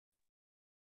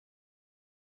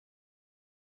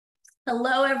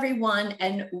Hello, everyone,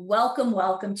 and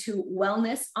welcome to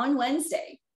Wellness on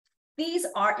Wednesday. These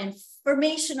are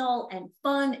informational and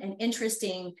fun and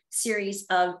interesting series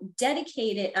of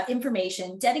dedicated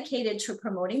information dedicated to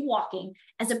promoting walking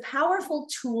as a powerful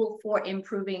tool for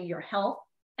improving your health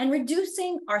and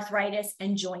reducing arthritis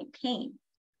and joint pain.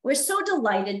 We're so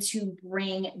delighted to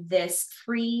bring this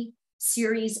free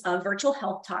series of virtual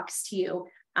health talks to you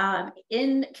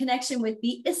in connection with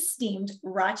the esteemed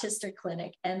Rochester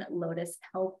Clinic and Lotus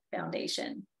Health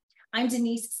Foundation. I'm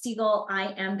Denise Siegel.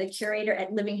 I am the curator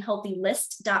at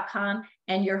livinghealthylist.com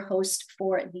and your host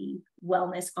for the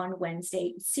Wellness on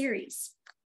Wednesday series.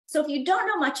 So if you don't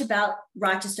know much about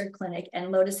Rochester Clinic and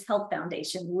Lotus Health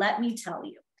Foundation, let me tell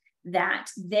you that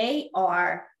they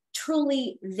are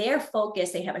truly their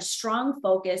focus. They have a strong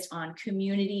focus on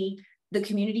the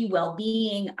community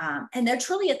well-being, and they're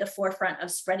truly at the forefront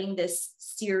of spreading this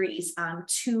series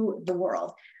to the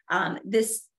world.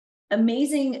 This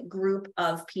amazing group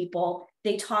of people,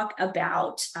 they talk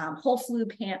about whole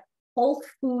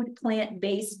food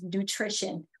plant-based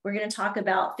nutrition. We're going to talk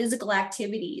about physical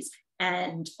activities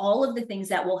and all of the things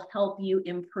that will help you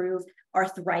improve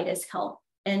arthritis health.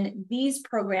 And these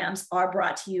programs are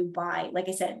brought to you by, like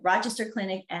I said, Rochester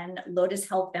Clinic and Lotus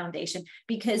Health Foundation,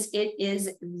 because it is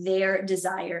their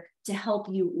desire to help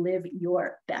you live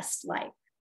your best life.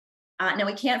 Now,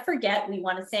 we can't forget, we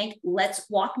want to thank Let's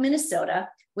Walk Minnesota,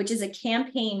 which is a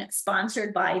campaign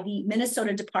sponsored by the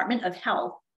Minnesota Department of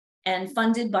Health and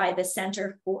funded by the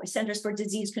Centers for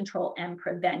Disease Control and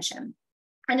Prevention.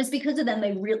 And it's because of them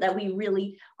that we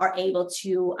really are able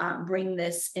to bring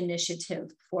this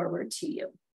initiative forward to you.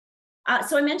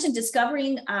 So I mentioned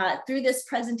discovering through this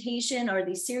presentation or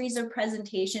these series of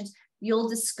presentations, you'll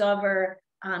discover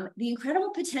the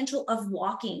incredible potential of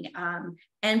walking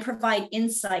and provide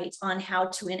insights on how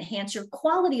to enhance your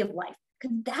quality of life,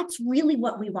 because that's really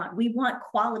what we want. We want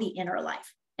quality in our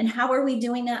life. And how are we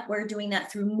doing that? We're doing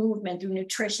that through movement, through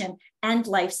nutrition, and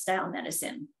lifestyle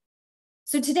medicine.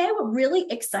 So today we're really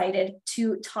excited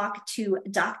to talk to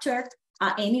Dr.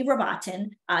 Amy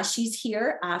Rabatin. She's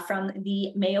here from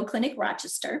the Mayo Clinic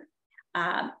Rochester,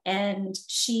 and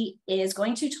she is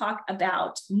going to talk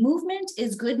about movement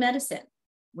is good medicine.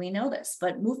 We know this,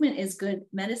 but movement is good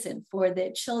medicine for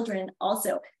the children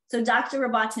also. So Dr.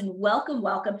 Rabatin,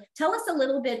 welcome. Tell us a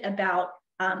little bit about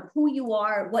who you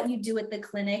are, what you do at the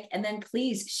clinic, and then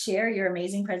please share your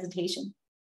amazing presentation.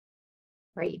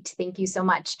 Great, thank you so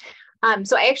much.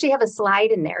 So I actually have a slide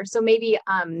in there, so maybe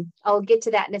I'll get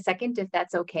to that in a second if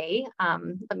that's okay.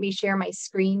 Let me share my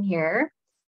screen here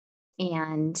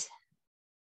and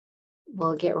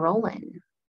we'll get rolling.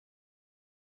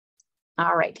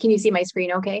 All right, can you see my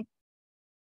screen okay?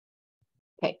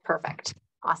 Okay, perfect,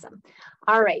 awesome.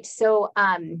 All right, so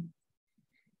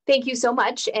thank you so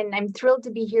much, and I'm thrilled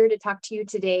to be here to talk to you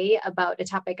today about a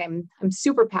topic I'm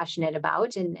super passionate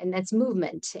about, and that's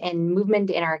movement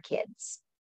in our kids.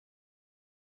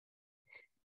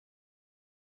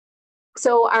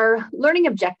 So our learning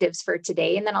objectives for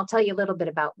today, and then I'll tell you a little bit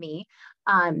about me.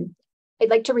 I'd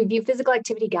like to review physical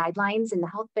activity guidelines and the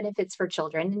health benefits for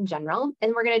children in general.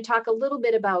 And we're going to talk a little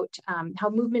bit about how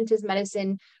movement is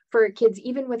medicine for kids,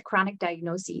 even with chronic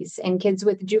diagnoses, and kids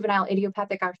with juvenile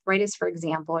idiopathic arthritis, for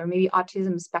example, or maybe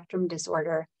autism spectrum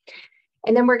disorder.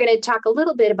 And then we're going to talk a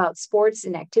little bit about sports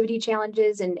and activity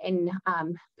challenges and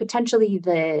potentially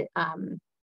the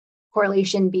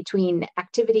correlation between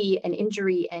activity and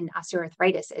injury and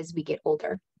osteoarthritis as we get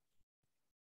older.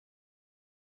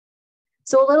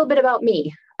 So a little bit about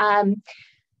me. I'm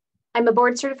a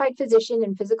board certified physician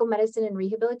in physical medicine and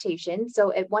rehabilitation.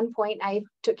 So at one point I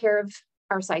took care of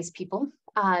our size people,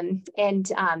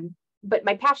 but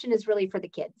my passion is really for the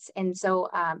kids. And so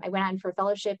I went on for a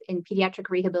fellowship in pediatric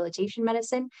rehabilitation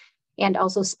medicine and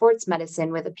also sports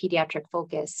medicine with a pediatric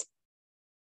focus.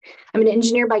 I'm an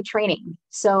engineer by training.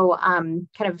 So kind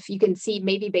of, you can see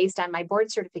maybe based on my board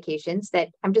certifications that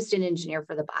I'm just an engineer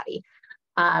for the body.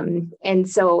 And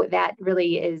so that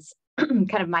really is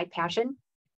kind of my passion.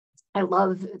 I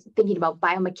love thinking about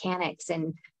biomechanics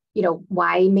and, you know,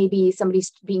 why maybe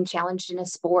somebody's being challenged in a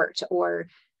sport, or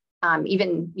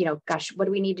even, you know, gosh, what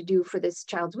do we need to do for this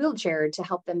child's wheelchair to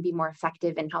help them be more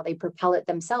effective in how they propel it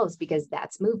themselves, because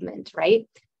that's movement, right?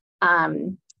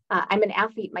 I'm an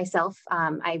athlete myself.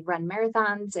 I run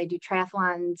marathons, I do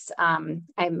triathlons. I'm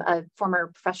a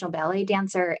former professional ballet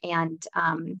dancer. And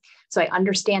so I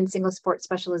understand single sport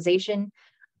specialization.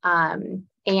 You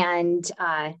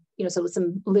know, so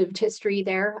some lived history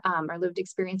there, or lived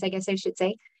experience, I guess I should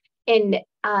say. And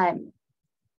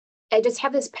I just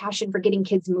have this passion for getting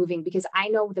kids moving because I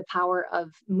know the power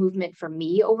of movement for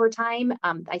me over time.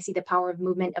 I see the power of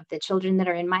movement of the children that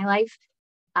are in my life.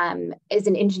 As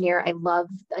an engineer, I love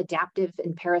adaptive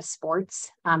and para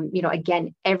sports.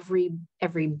 Again, every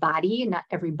body, not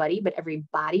everybody, but every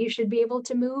body should be able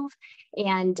to move.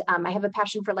 And I have a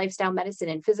passion for lifestyle medicine,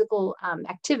 and physical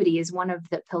activity is one of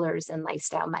the pillars in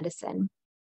lifestyle medicine.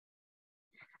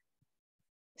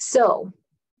 So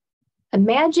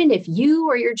imagine if you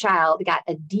or your child got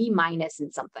a D-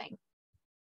 in something.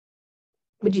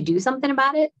 Would you do something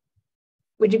about it?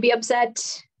 Would you be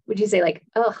upset? Would you say like,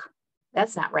 oh,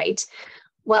 that's not right?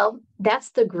 Well,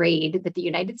 that's the grade that the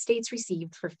United States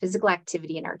received for physical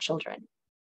activity in our children.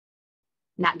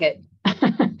 Not good.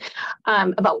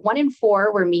 About 1 in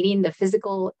 4 were meeting the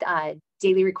physical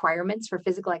daily requirements for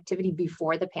physical activity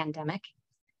before the pandemic.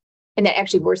 And that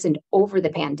actually worsened over the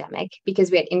pandemic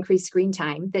because we had increased screen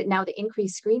time, that now the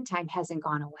increased screen time hasn't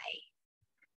gone away.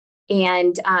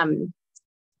 And,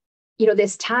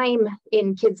 this time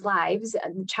in kids' lives,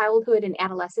 childhood and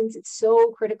adolescence, it's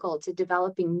so critical to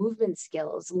developing movement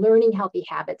skills, learning healthy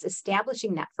habits,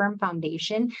 establishing that firm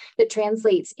foundation that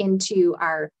translates into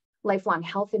our lifelong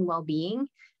health and well-being.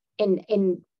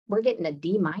 And we're getting a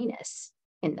D-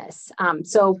 in this.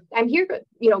 So I'm here,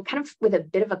 kind of with a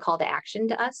bit of a call to action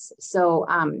to us. So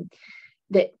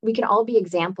that we can all be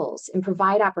examples and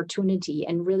provide opportunity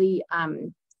and really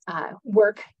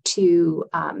work to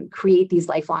create these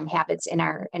lifelong habits in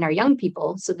our young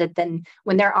people, so that then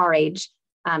when they're our age,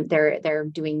 they're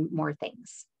doing more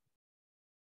things.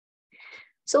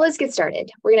 So let's get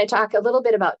started. We're going to talk a little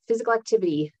bit about physical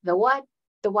activity, the what,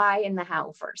 the why, and the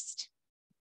how first.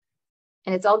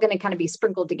 And it's all going to kind of be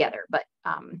sprinkled together, but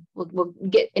we'll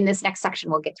get in this next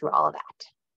section, we'll get through all of that.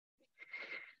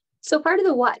 So part of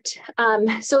the what,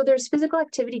 so there's physical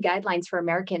activity guidelines for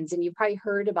Americans, and you've probably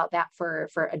heard about that for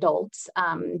adults.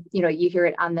 You hear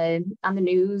it on the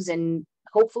news and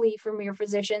hopefully from your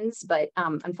physicians, but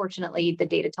unfortunately the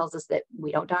data tells us that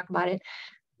we don't talk about it.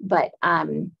 But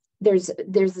there's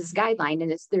this guideline,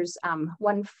 and there's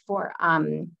one for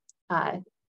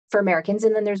Americans,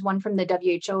 and then there's one from the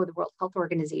WHO, the World Health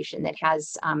Organization, that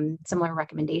has similar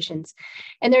recommendations.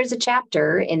 And there's a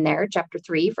chapter in there, chapter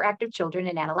 3, for active children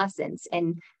and adolescents.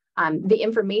 And the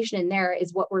information in there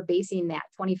is what we're basing that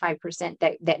 25%,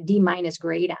 that D-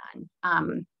 grade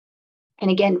on. And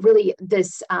again, really,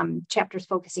 this chapter is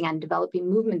focusing on developing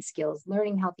movement skills,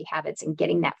 learning healthy habits, and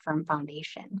getting that firm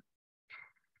foundation.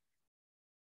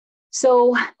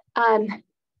 So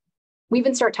we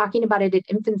even start talking about it at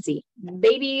infancy.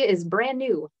 Baby is brand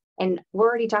new, and we're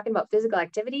already talking about physical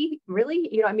activity.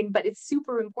 Really? But it's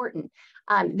super important.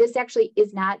 This actually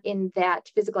is not in that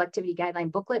physical activity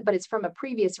guideline booklet, but it's from a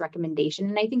previous recommendation.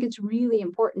 And I think it's really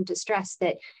important to stress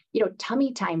that,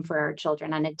 tummy time for our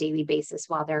children on a daily basis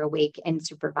while they're awake and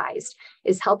supervised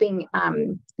is helping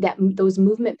those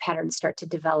movement patterns start to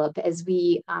develop as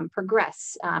we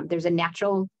progress. There's a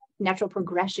natural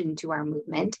progression to our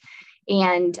movement.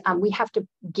 And we have to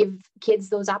give kids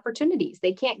those opportunities.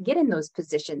 They can't get in those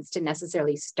positions to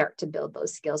necessarily start to build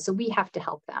those skills. So we have to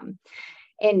help them.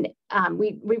 And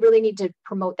we really need to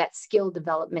promote that skill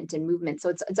development and movement. So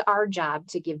it's our job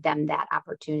to give them that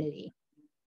opportunity.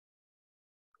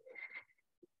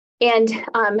 And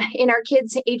in our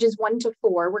kids ages 1 to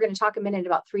 4, we're going to talk a minute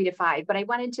about 3 to 5, but I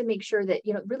wanted to make sure that,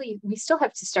 really we still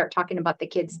have to start talking about the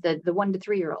kids, the 1 to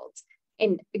 3-year-olds,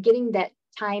 and getting that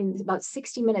time, about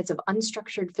 60 minutes of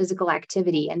unstructured physical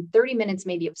activity and 30 minutes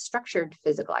maybe of structured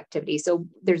physical activity. So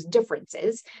there's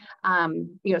differences.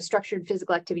 Structured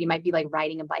physical activity might be like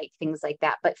riding a bike, things like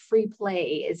that, but free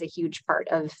play is a huge part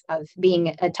of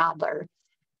being a toddler.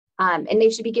 And they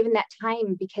should be given that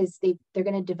time because they're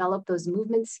going to develop those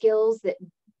movement skills that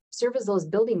serve as those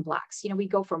building blocks. We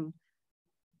go from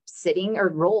sitting or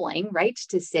rolling, right,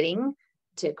 to sitting,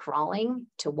 to crawling,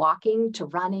 to walking, to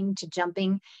running, to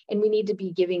jumping. And we need to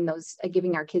be giving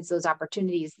our kids those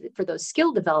opportunities for those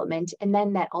skill development. And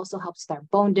then that also helps with our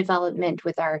bone development,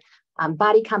 with our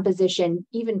body composition,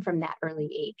 even from that early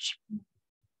age.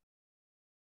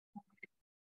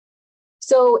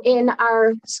 So in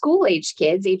our school age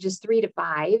kids, ages 3 to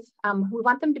 5, we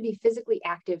want them to be physically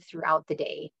active throughout the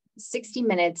day. 60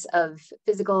 minutes of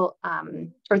physical,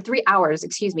 or 3 hours,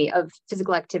 of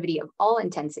physical activity of all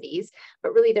intensities,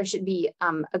 but really there should be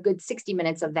a good 60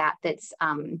 minutes of that's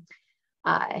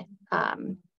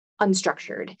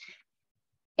unstructured.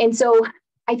 And so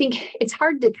I think it's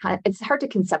hard to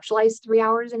conceptualize 3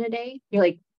 hours in a day. You're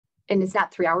like, and it's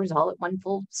not 3 hours all at one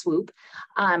full swoop,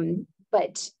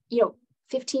 but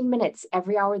 15 minutes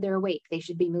every hour they're awake, they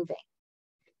should be moving.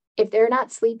 If they're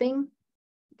not sleeping,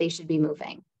 they should be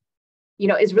moving.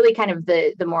 is really kind of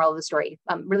the moral of the story.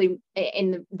 Really,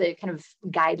 in the kind of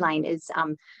guideline is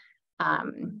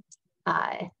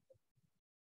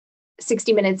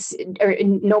 60 minutes or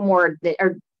no more,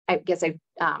 or I guess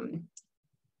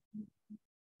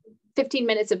 15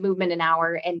 minutes of movement an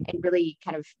hour, and really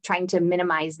kind of trying to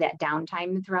minimize that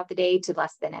downtime throughout the day to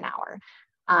less than an hour,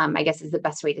 I guess is the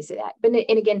best way to say that. But,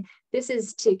 and again, this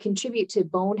is to contribute to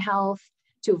bone health,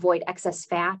 to avoid excess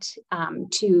fat,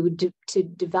 to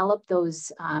develop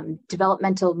those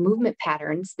developmental movement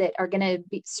patterns that are going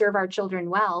to serve our children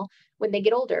well when they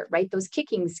get older, right? Those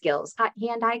kicking skills,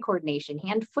 hand-eye coordination,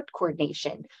 hand-foot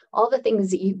coordination, all the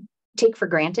things that you take for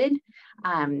granted,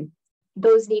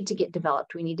 those need to get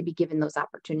developed. We need to be given those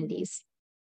opportunities.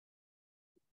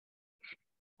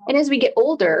 And as we get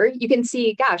older, you can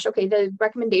see, gosh, okay, the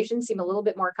recommendations seem a little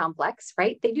bit more complex,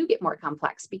 right? They do get more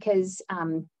complex because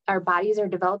our bodies are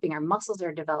developing, our muscles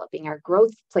are developing, our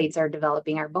growth plates are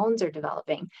developing, our bones are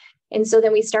developing. And so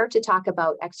then we start to talk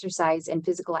about exercise and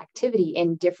physical activity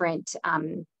in different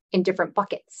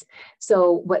buckets.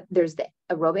 So there's the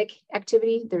aerobic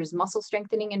activity, there's muscle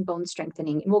strengthening and bone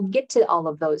strengthening. And we'll get to all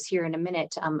of those here in a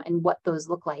minute and what those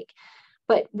look like.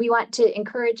 But we want to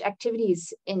encourage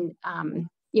activities in,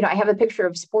 I have a picture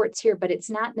of sports here, but it's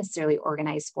not necessarily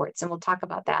organized sports, and we'll talk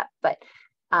about that. But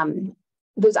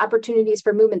those opportunities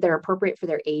for movement that are appropriate for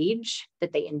their age,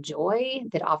 that they enjoy,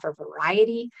 that offer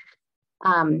variety.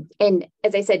 And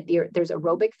as I said, there's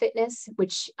aerobic fitness,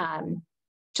 which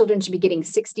children should be getting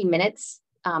 60 minutes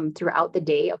throughout the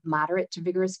day of moderate to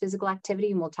vigorous physical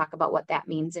activity, and we'll talk about what that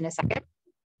means in a second.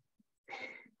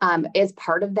 As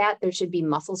part of that, there should be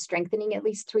muscle strengthening at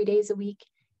least 3 days a week,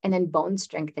 and then bone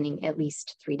strengthening at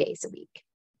least 3 days a week.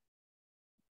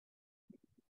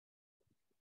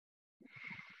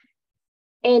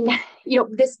 And,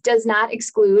 this does not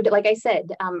exclude, like I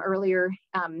said earlier,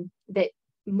 that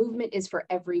movement is for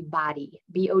everybody,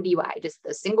 B-O-D-Y, just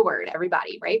the single word,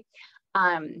 everybody, right?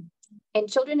 And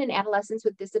children and adolescents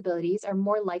with disabilities are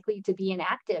more likely to be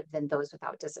inactive than those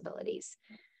without disabilities.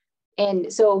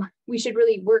 And so we should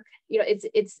really work,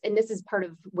 and this is part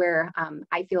of where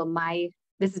I feel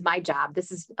this is my job.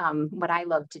 This is what I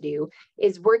love to do,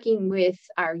 is working with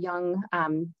our young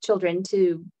children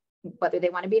to, whether they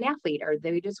want to be an athlete or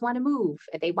they just want to move,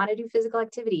 they want to do physical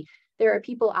activity. There are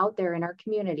people out there in our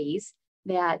communities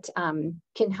that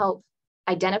can help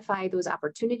identify those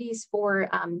opportunities for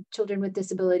children with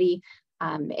disability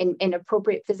and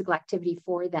appropriate physical activity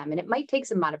for them. And it might take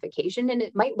some modification and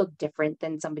it might look different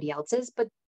than somebody else's, but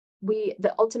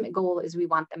the ultimate goal is we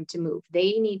want them to move.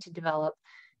 They need to develop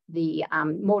the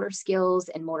motor skills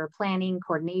and motor planning,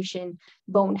 coordination,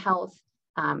 bone health,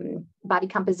 body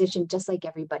composition, just like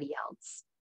everybody else.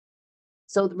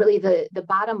 So really the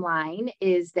bottom line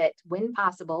is that when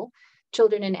possible,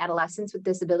 children and adolescents with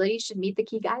disabilities should meet the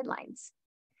key guidelines.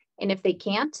 And if they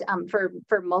can't, for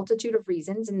a multitude of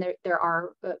reasons, and there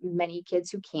are many kids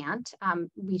who can't,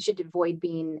 we should avoid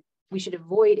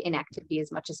inactivity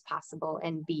as much as possible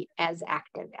and be as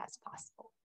active as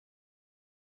possible.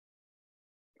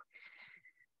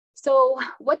 So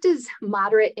what does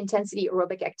moderate intensity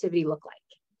aerobic activity look like?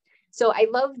 So I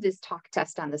love this talk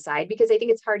test on the side because I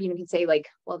think it's hard, you can say like,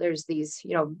 well, there's these,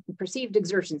 perceived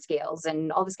exertion scales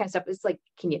and all this kind of stuff. It's like,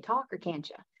 can you talk or can't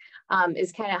you?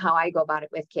 Is kind of how I go about it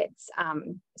with kids.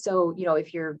 So,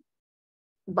 if you're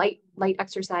light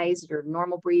exercise, your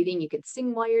normal breathing, you could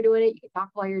sing while you're doing it, you can talk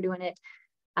while you're doing it.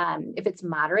 If it's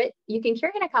moderate, you can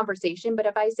carry on a conversation, but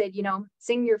if I said,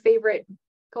 sing your favorite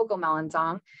Coco Melon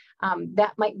song,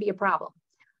 that might be a problem.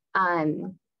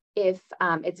 If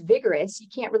it's vigorous, you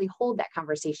can't really hold that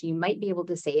conversation. You might be able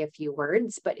to say a few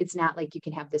words, but it's not like you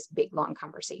can have this big, long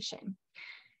conversation.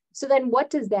 So then what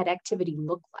does that activity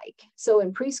look like? So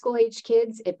in preschool age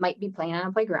kids, it might be playing on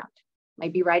a playground,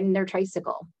 might be riding their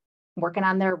tricycle, working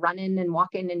on their running and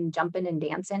walking and jumping and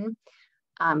dancing,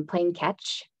 playing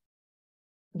catch,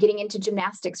 getting into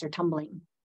gymnastics or tumbling.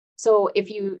 So if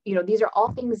these are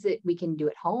all things that we can do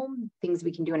at home, things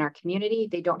we can do in our community.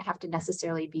 They don't have to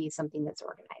necessarily be something that's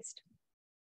organized.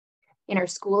 In our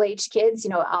school age kids,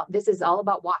 this is all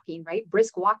about walking, right?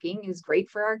 Brisk walking is great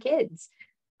for our kids.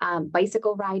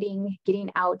 Bicycle riding,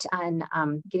 getting out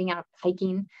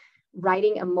hiking,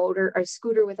 riding a motor or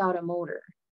scooter without a motor.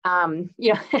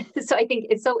 So I think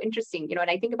it's so interesting, and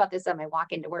I think about this on my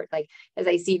walk into work, like as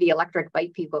I see the electric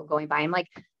bike people going by, I'm like,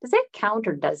 does that count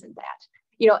or doesn't that?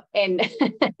 And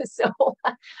so,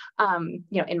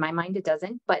 in my mind, it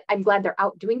doesn't, but I'm glad they're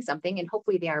out doing something and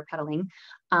hopefully they are pedaling.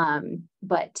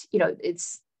 But,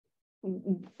 it's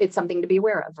something to be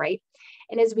aware of, right?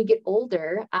 And as we get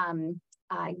older,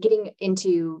 getting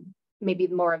into maybe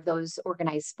more of those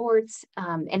organized sports.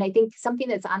 And I think something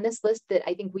that's on this list that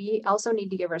I think we also need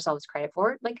to give ourselves credit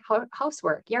for, like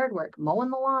housework, yard work, mowing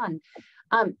the lawn.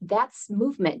 That's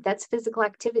movement, that's physical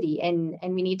activity. And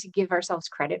we need to give ourselves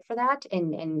credit for that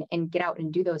and get out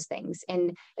and do those things.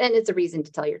 And it's a reason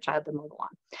to tell your child to mow the lawn.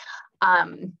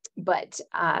 And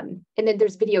then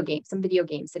there's some video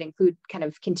games that include kind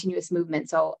of continuous movement.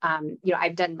 So,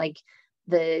 I've done like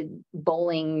the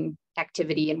bowling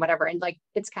activity and whatever, and like,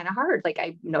 it's kind of hard. Like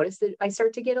I noticed that I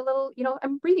start to get a little,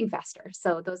 I'm breathing faster.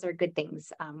 So those are good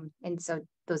things. And so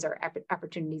those are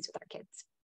opportunities with our kids.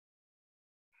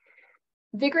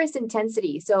 Vigorous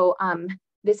intensity. So,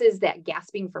 this is that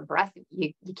gasping for breath.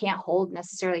 You can't hold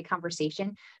necessarily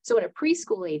conversation. So in a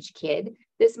preschool age kid,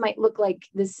 this might look like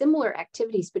the similar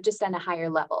activities, but just on a higher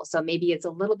level. So maybe it's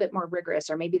a little bit more rigorous,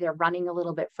 or maybe they're running a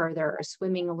little bit further or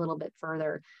swimming a little bit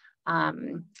further.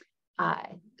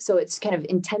 So it's kind of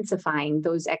intensifying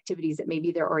those activities that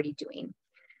maybe they're already doing.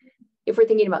 If we're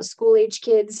thinking about school age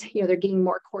kids, they're getting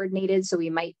more coordinated. So we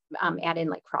might add in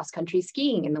like cross-country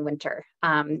skiing in the winter,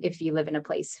 if you live in a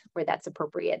place where that's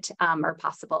appropriate or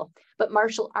possible. But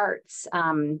martial arts,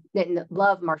 and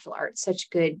love martial arts, such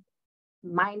good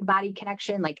mind-body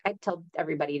connection. Like I tell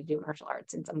everybody to do martial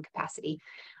arts in some capacity.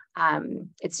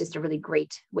 It's just a really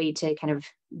great way to kind of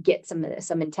get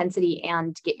some intensity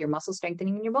and get your muscle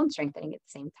strengthening and your bone strengthening at the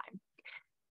same time.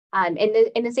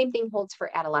 And the same thing holds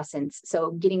for adolescents.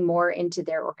 So getting more into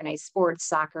their organized sports,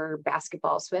 soccer,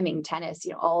 basketball, swimming, tennis,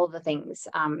 all the things,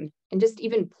 and just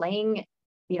even playing,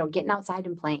 getting outside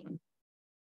and playing.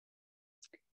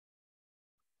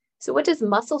 So what does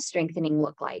muscle strengthening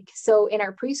look like? So in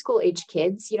our preschool age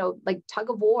kids, like tug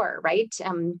of war, right?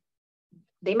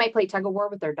 They might play tug of war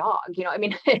with their dog,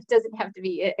 it doesn't have to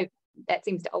be, that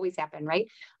seems to always happen, right?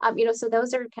 So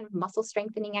those are kind of muscle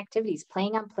strengthening activities,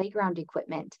 playing on playground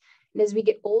equipment. And as we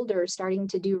get older, starting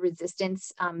to do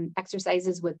resistance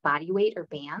exercises with body weight or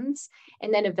bands,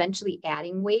 and then eventually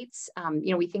adding weights.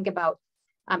 We think about,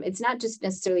 it's not just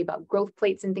necessarily about growth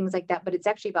plates and things like that, but it's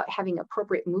actually about having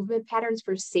appropriate movement patterns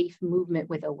for safe movement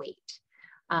with a weight.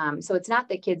 So it's not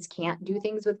that kids can't do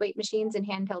things with weight machines and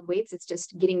handheld weights. It's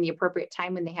just getting the appropriate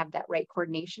time when they have that right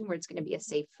coordination where it's going to be a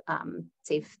safe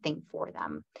thing for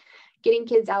them. Getting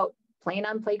kids out, playing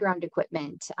on playground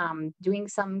equipment, doing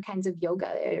some kinds of yoga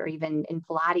or even in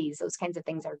Pilates, those kinds of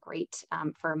things are great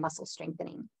for muscle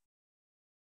strengthening.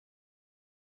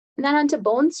 And then on to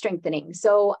bone strengthening.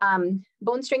 So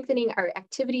bone strengthening are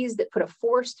activities that put a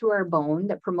force through our bone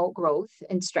that promote growth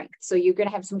and strength. So you're going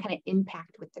to have some kind of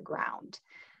impact with the ground.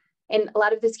 And a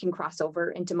lot of this can cross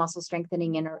over into muscle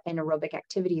strengthening and aerobic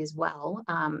activity as well.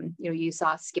 You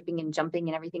saw skipping and jumping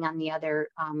and everything on the other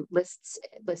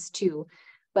list too.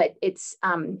 But it's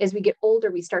as we get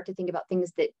older, we start to think about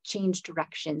things that change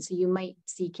direction. So you might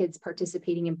see kids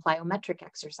participating in plyometric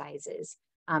exercises.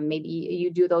 Maybe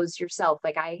you do those yourself.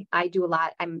 Like I do a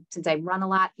lot. Since I run a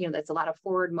lot, that's a lot of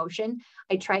forward motion.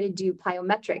 I try to do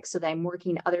plyometrics so that I'm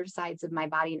working other sides of my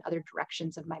body and other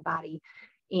directions of my body.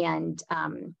 And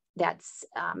that's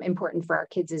important for our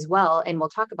kids as well. And we'll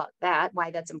talk about that,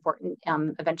 why that's important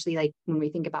eventually, like when we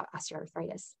think about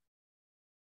osteoarthritis.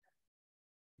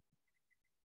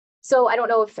 So I don't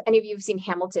know if any of you have seen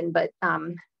Hamilton, but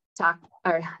talk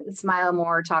or smile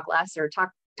more, talk less, or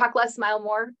talk less, smile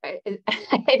more. I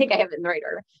think I have it in the right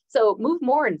order. So move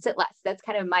more and sit less. That's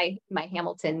kind of my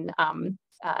Hamilton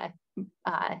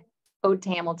ode to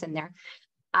Hamilton there.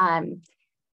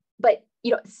 But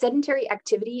sedentary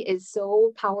activity is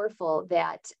so powerful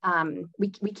that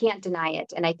we can't deny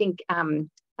it. And I think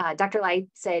Dr. Lai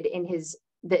said in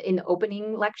the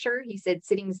opening lecture, he said,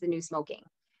 sitting's the new smoking.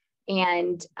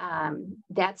 And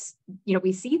that's,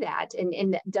 we see that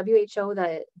in the WHO,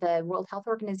 the World Health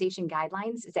Organization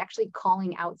guidelines is actually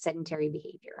calling out sedentary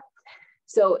behavior.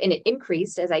 So, and it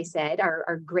increased, as I said,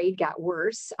 our grade got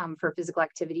worse for physical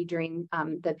activity during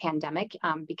the pandemic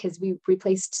because we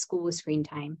replaced school with screen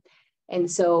time. And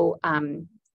so,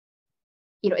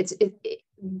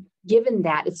 given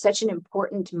that it's such an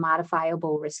important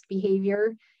modifiable risk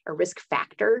behavior or risk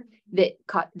factor that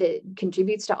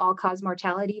contributes to all-cause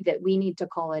mortality, that we need to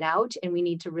call it out, and we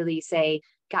need to really say,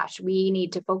 gosh, we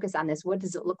need to focus on this. What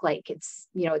does it look like? It's,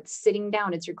 it's sitting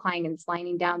down, it's reclining, it's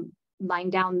lying down,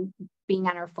 being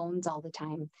on our phones all the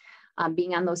time,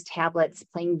 being on those tablets,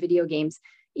 playing video games,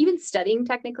 even studying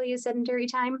technically is sedentary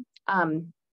time.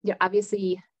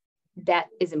 Obviously, that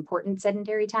is important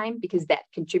sedentary time because that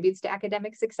contributes to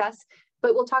academic success.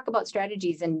 But we'll talk about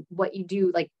strategies and what you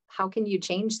do, like how can you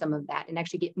change some of that and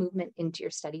actually get movement into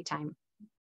your study time.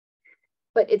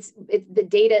 But the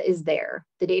data is there.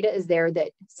 The data is there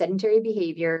that sedentary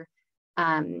behavior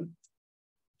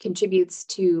contributes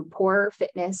to poor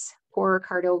fitness, poor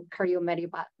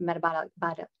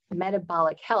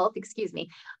metabolic health, excuse me,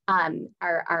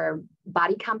 our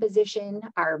body composition,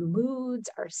 our moods,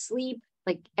 our sleep,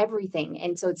 like everything.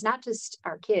 And so it's not just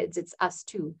our kids, it's us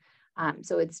too.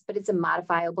 But it's a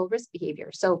modifiable risk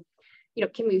behavior. So,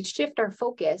 can we shift our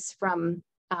focus from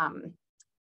and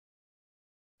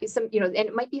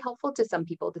it might be helpful to some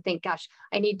people to think, gosh,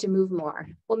 I need to move more.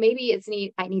 Well, maybe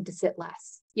I need to sit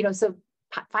less, so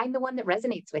find the one that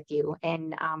resonates with you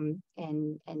and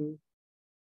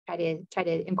try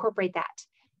to incorporate that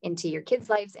into your kids'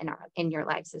 lives and in your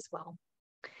lives as well.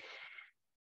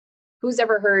 Who's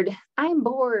ever heard, I'm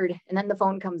bored, and then the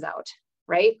phone comes out,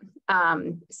 right?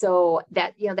 So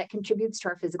that, that contributes to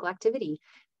our physical activity.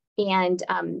 And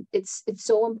it's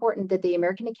so important that the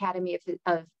American Academy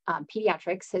of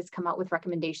Pediatrics has come out with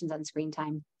recommendations on screen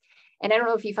time. And I don't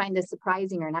know if you find this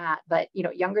surprising or not, but,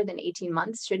 younger than 18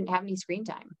 months shouldn't have any screen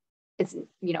time. It's,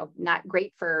 not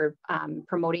great for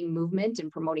promoting movement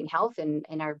and promoting health and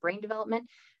our brain development,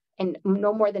 and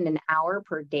no more than an hour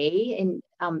per day in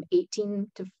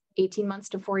 18 months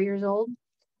to 4 years old.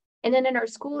 And then in our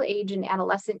school age and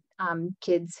adolescent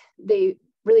kids, they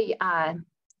really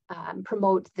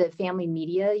promote the family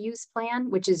media use plan,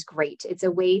 which is great. It's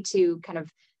a way to kind of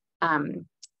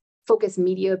focus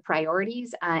media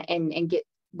priorities and get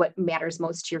what matters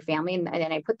most to your family. And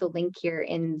I put the link here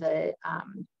in the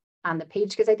on the page,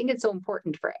 because I think it's so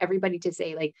important for everybody to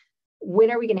say, like,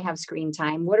 when are we going to have screen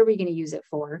time? What are we going to use it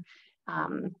for?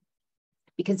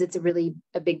 Because it's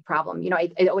a big problem.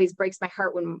 It always breaks my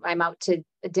heart when I'm out to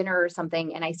a dinner or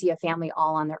something and I see a family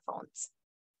all on their phones.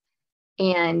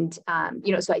 And,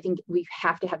 so I think we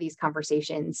have to have these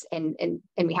conversations and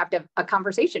we have to have a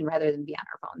conversation rather than be on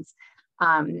our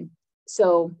phones.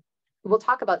 So we'll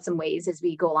talk about some ways as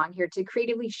we go along here to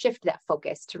creatively shift that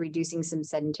focus to reducing some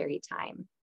sedentary time.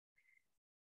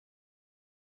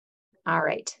 All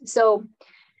right. So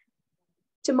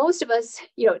to most of us,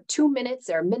 2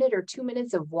 minutes or a minute or 2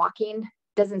 minutes of walking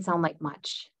doesn't sound like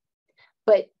much,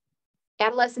 but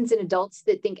adolescents and adults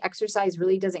that think exercise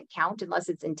really doesn't count unless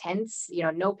it's intense,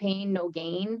 no pain, no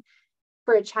gain.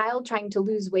 For a child trying to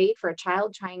lose weight, for a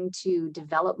child trying to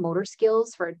develop motor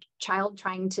skills, for a child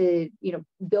trying to,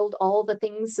 build all the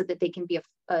things so that they can be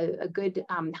a good,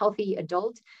 healthy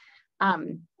adult,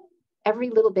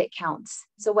 every little bit counts.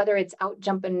 So whether it's out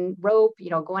jumping rope,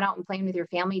 going out and playing with your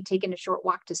family, taking a short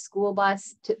walk to school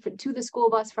bus, to the school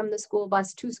bus, from the school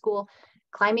bus to school,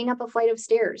 climbing up a flight of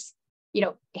stairs,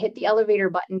 hit the elevator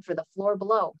button for the floor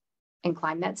below and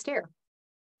climb that stair.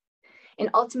 And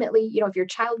ultimately, if your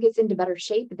child gets into better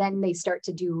shape, then they start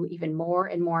to do even more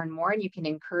and more and more, and you can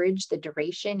encourage the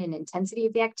duration and intensity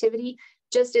of the activity.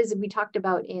 Just as we talked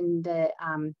about in the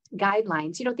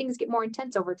guidelines, things get more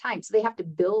intense over time. So they have to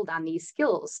build on these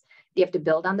skills. They have to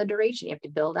build on the duration. You have to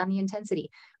build on the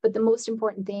intensity. But the most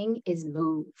important thing is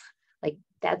move. Like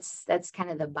that's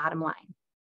kind of the bottom line.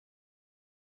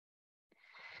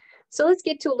 So let's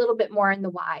get to a little bit more in the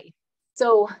why.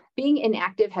 So being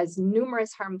inactive has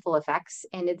numerous harmful effects,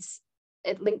 and it's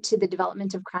linked to the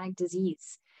development of chronic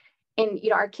disease. And,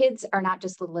 our kids are not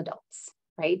just little adults,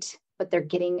 right? But they're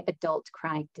getting adult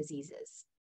chronic diseases.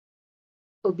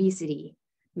 Obesity,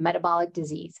 metabolic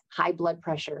disease, high blood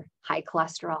pressure, high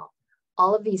cholesterol,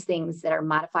 all of these things that are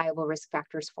modifiable risk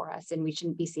factors for us, and we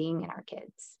shouldn't be seeing in our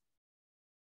kids.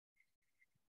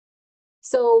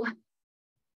 So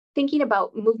thinking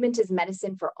about movement as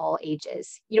medicine for all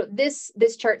ages. This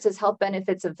chart says health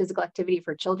benefits of physical activity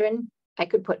for children. I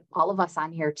could put all of us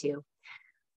on here too.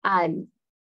 And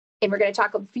we're going to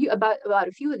talk about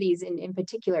a few of these in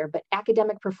particular, but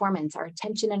academic performance, our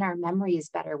attention and our memory is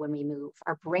better when we move.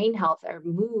 Our brain health, our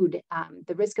mood,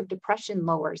 the risk of depression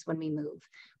lowers when we move.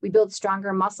 We build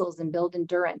stronger muscles and build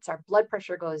endurance. Our blood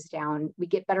pressure goes down. We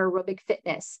get better aerobic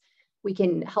fitness. We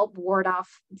can help ward off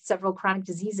several chronic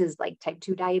diseases like type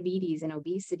 2 diabetes and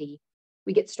obesity.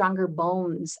 We get stronger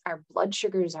bones. Our blood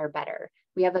sugars are better.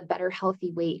 We have a better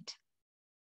healthy weight.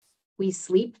 We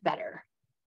sleep better.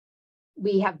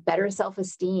 We have better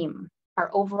self-esteem. Our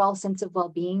overall sense of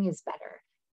well-being is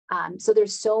better. So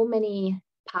there's so many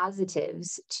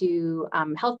positives to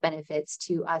health benefits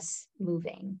to us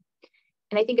moving.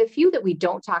 And I think a few that we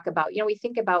don't talk about, we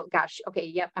think about, gosh, okay,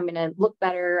 yep, I'm going to look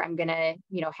better. I'm going to,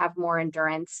 have more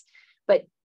endurance. But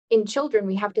in children,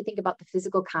 we have to think about the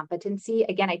physical competency.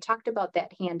 Again, I talked about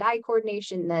that hand-eye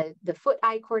coordination, the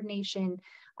foot-eye coordination,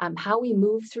 how we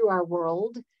move through our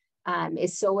world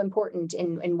is so important,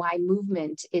 and why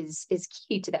movement is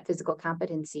key to that physical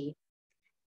competency.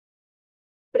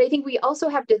 But I think we also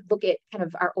have to look at kind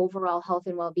of our overall health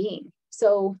and well-being.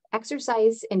 So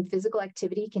exercise and physical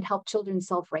activity can help children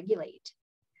self-regulate.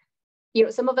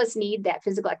 Some of us need that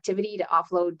physical activity to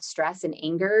offload stress and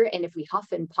anger. And if we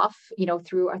huff and puff,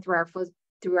 through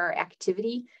our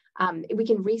activity, we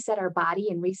can reset our body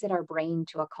and reset our brain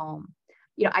to a calm.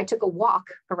 I took a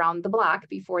walk around the block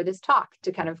before this talk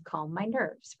to kind of calm my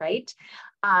nerves, right?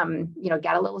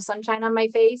 Got a little sunshine on my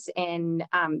face, and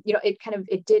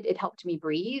it helped me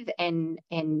breathe. And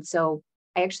so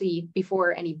I actually,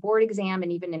 before any board exam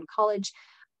and even in college,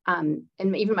 and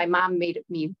even my mom made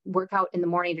me work out in the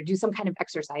morning or do some kind of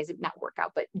exercise, not work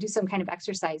out, but do some kind of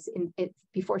exercise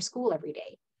before school every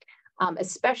day,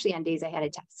 especially on days I had a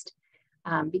test,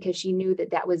 because she knew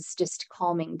that was just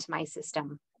calming to my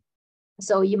system.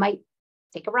 So you might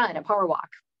take a run, a power walk,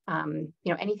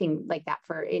 anything like that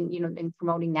in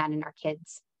promoting that in our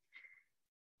kids.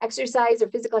 Exercise or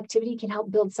physical activity can help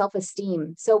build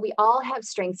self-esteem. So we all have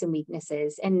strengths and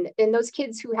weaknesses, and those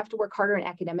kids who have to work harder in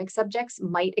academic subjects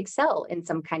might excel in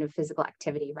some kind of physical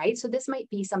activity, right? So this might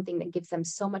be something that gives them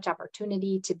so much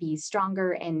opportunity to be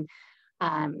stronger and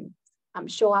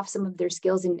show off some of their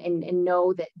skills and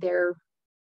know that they're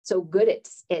so good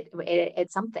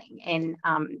at something. And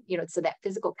so that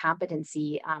physical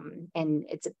competency, and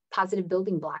it's a positive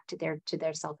building block to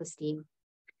their self-esteem.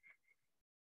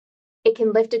 It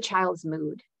can lift a child's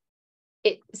mood.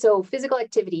 So physical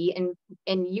activity,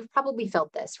 and you've probably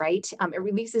felt this, right? It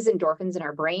releases endorphins in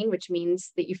our brain, which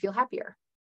means that you feel happier,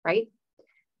 right?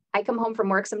 I come home from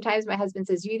work sometimes, my husband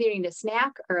says, you either need a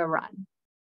snack or a run.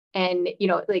 And,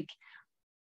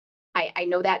 I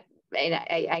know that, and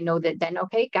I know that then,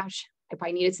 okay, gosh, I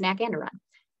probably need a snack and a run,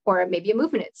 or maybe a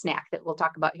movement snack that we'll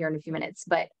talk about here in a few minutes.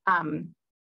 But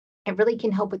it really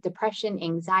can help with depression,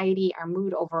 anxiety, our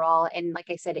mood overall. And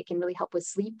like I said, it can really help with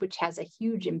sleep, which has a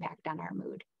huge impact on our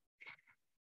mood.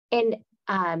 And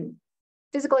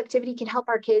physical activity can help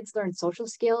our kids learn social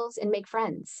skills and make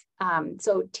friends.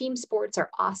 So team sports are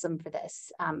awesome for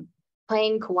this.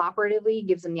 Playing cooperatively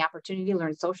gives them the opportunity to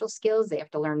learn social skills. They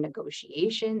have to learn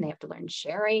negotiation. They have to learn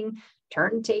sharing,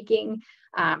 turn taking.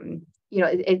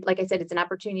 Like I said, it's an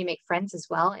opportunity to make friends as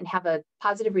well and have a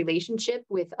positive relationship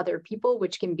with other people,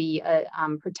 which can be a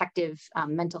protective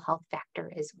mental health factor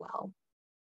as well.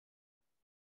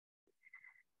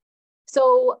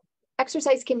 So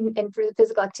exercise and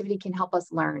physical activity can help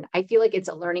us learn. I feel like it's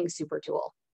a learning super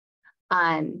tool.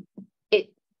 It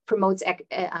promotes,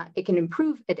 it can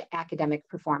improve academic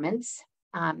performance.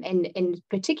 And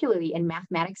particularly in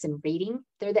mathematics and reading,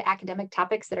 they're the academic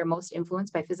topics that are most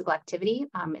influenced by physical activity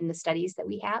in the studies that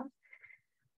we have.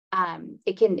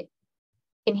 It can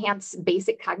enhance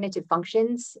basic cognitive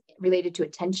functions related to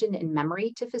attention and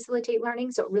memory to facilitate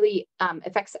learning. So it really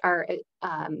affects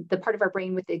the part of our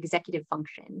brain with the executive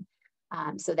function.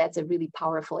 So that's a really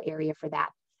powerful area for that.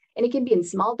 And it can be in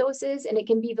small doses, and it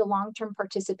can be the long-term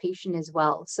participation as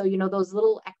well. So, those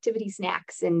little activity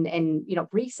snacks and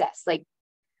recess, like,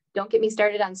 don't get me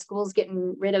started on schools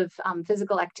getting rid of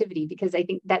physical activity, because I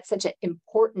think that's such an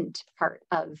important part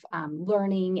of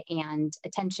learning and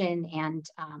attention and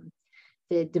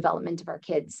the development of our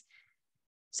kids.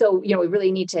 So, we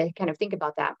really need to kind of think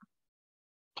about that.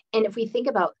 And if we think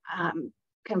about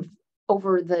kind of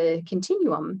over the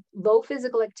continuum, low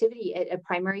physical activity at a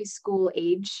primary school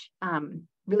age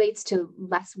relates to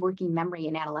less working memory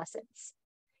in adolescence.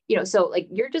 So like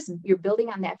you're building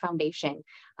on that foundation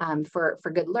for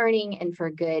good learning and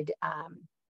for good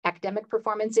academic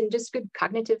performance and just good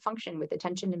cognitive function with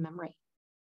attention and memory.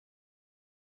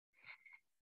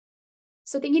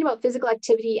 So thinking about physical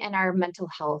activity and our mental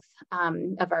health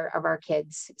of our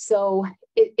kids. So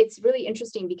it's really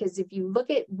interesting, because if you look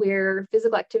at where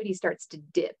physical activity starts to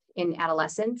dip in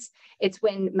adolescence, it's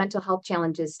when mental health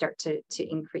challenges start to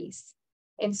increase.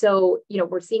 And so,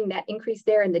 we're seeing that increase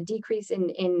there and the decrease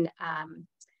in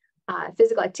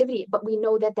physical activity, but we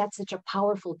know that that's such a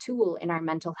powerful tool in our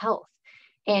mental health.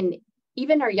 And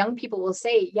even our young people will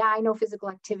say, yeah, I know physical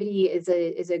activity is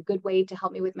a good way to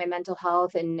help me with my mental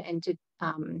health and to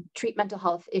treat mental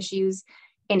health issues.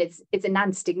 And it's a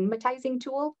non-stigmatizing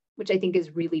tool, which I think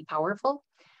is really powerful,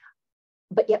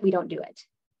 but yet we don't do it.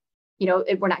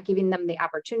 We're not giving them the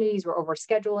opportunities, we're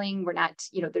overscheduling, we're not,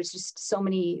 there's just so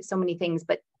many things,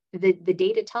 but the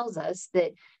data tells us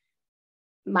that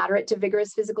moderate to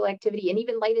vigorous physical activity and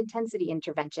even light intensity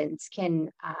interventions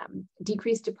can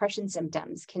decrease depression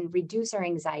symptoms, can reduce our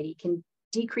anxiety, can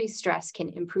decrease stress, can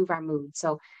improve our mood.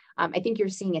 So I think you're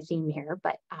seeing a theme here,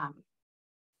 but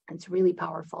it's really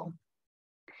powerful.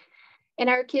 And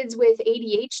our kids with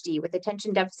ADHD, with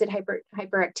attention deficit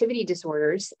hyperactivity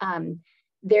disorders,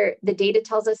 The data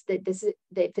tells us that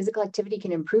that physical activity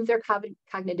can improve their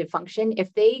cognitive function.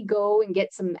 If they go and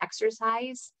get some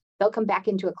exercise, they'll come back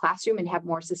into a classroom and have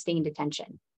more sustained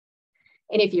attention.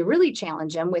 And if you really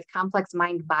challenge them with complex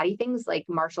mind-body things like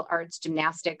martial arts,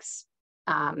 gymnastics,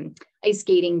 ice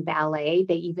skating, ballet,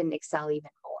 they even excel even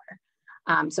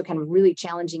more. So kind of really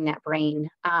challenging that brain.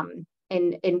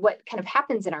 And what kind of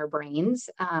happens in our brains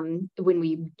when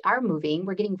we are moving,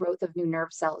 we're getting growth of new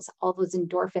nerve cells. All those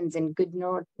endorphins and good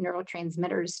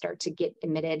neurotransmitters start to get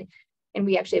emitted. And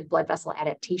we actually have blood vessel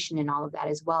adaptation in all of that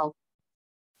as well.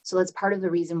 So that's part of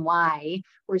the reason why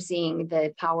we're seeing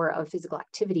the power of physical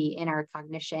activity in our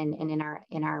cognition and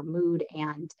in our mood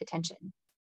and attention.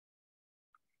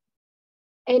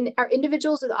 And our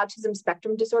individuals with autism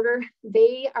spectrum disorder,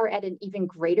 they are at an even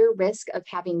greater risk of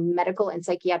having medical and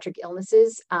psychiatric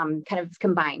illnesses kind of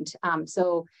combined.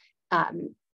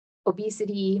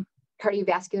 Obesity,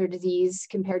 cardiovascular disease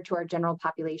compared to our general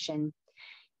population.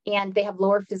 And they have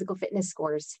lower physical fitness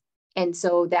scores. And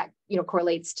so that,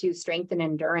 correlates to strength and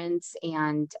endurance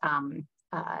and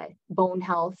bone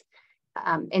health.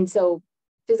 And so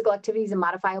physical activity is a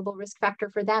modifiable risk factor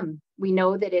for them. We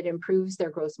know that it improves their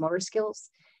gross motor skills.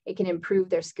 It can improve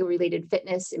their skill-related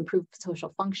fitness, improve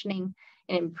social functioning,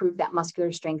 and improve that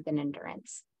muscular strength and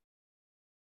endurance.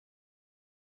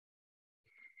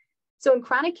 So in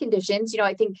chronic conditions,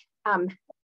 I think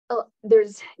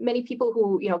there's many people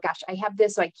who, gosh, I have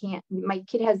this, so I can't, my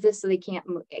kid has this, so they can't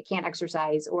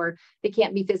exercise, or they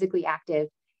can't be physically active.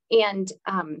 And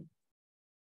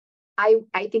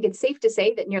I think it's safe to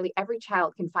say that nearly every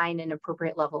child can find an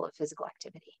appropriate level of physical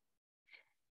activity.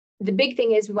 The big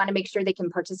thing is we want to make sure they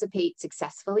can participate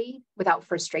successfully without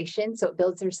frustration. So it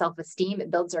builds their self-esteem,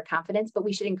 it builds their confidence, but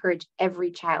we should encourage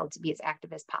every child to be as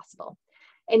active as possible.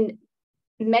 And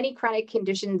many chronic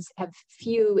conditions have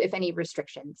few, if any,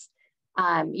 restrictions.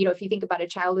 If you think about a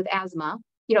child with asthma,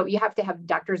 you have to have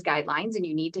doctor's guidelines and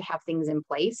you need to have things in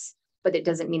place, but it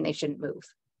doesn't mean they shouldn't move.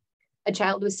 A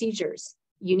child with seizures,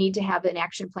 you need to have an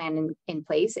action plan in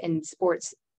place, and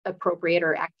sports appropriate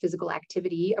or physical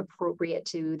activity appropriate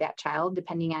to that child,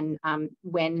 depending on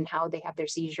when and how they have their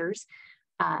seizures,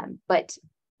 but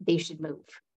they should move.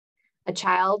 A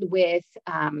child with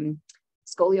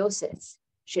scoliosis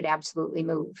should absolutely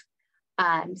move.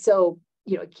 A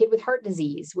kid with heart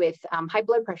disease, with high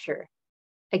blood pressure,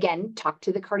 again, talk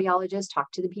to the cardiologist,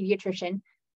 talk to the pediatrician,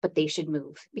 but they should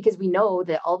move, because we know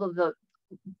that all of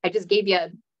I just gave you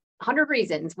 100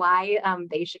 reasons why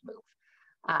they should move.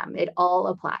 It all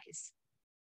applies.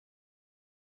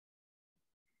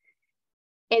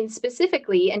 And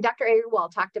specifically, and Dr. Agarwal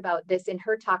talked about this in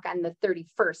her talk on the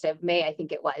 31st of May, I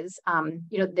think it was,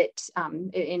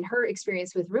 in her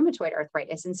experience with rheumatoid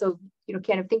arthritis. And so,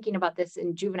 kind of thinking about this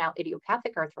in juvenile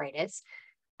idiopathic arthritis,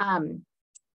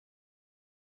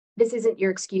 this isn't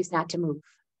your excuse not to move.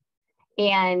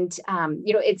 And, I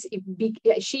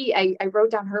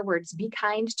wrote down her words: be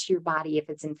kind to your body if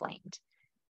it's inflamed,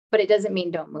 but it doesn't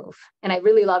mean don't move. And I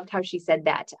really loved how she said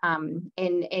that.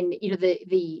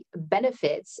 The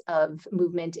benefits of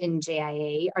movement in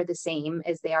JIA are the same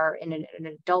as they are in an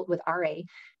adult with RA,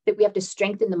 that we have to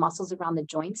strengthen the muscles around the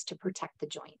joints to protect the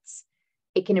joints.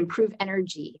 It can improve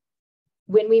energy.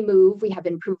 When we move, we have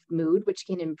improved mood, which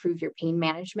can improve your pain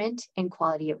management and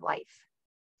quality of life.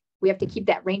 We have to keep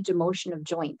that range of motion of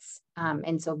joints.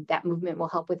 And so that movement will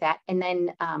help with that. And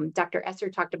then Dr. Esser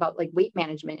talked about like weight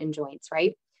management in joints,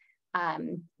 right?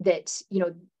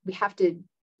 We have to,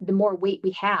 the more weight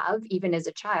we have, even as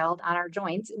a child, on our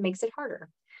joints, it makes it harder.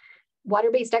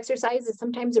 Water-based exercise is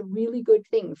sometimes a really good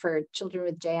thing for children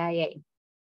with JIA.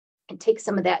 It takes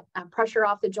some of that pressure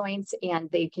off the joints, and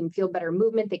they can feel better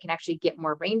movement. They can actually get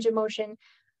more range of motion.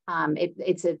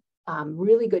 It's a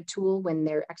really good tool when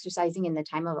they're exercising in the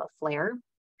time of a flare.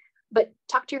 But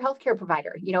talk to your healthcare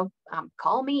provider,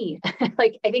 call me.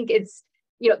 I think it's,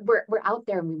 we're out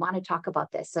there and we want to talk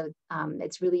about this. So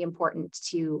it's really important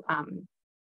to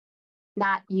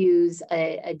not use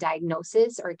a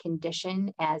diagnosis or a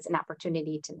condition as an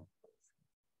opportunity to move.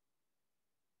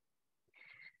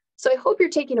 So I hope you're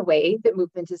taking away that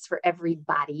movement is for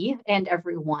everybody and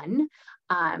everyone,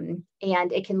 and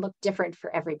it can look different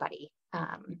for everybody.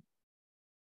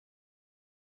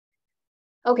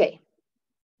 Okay,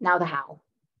 now the how.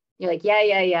 You're like,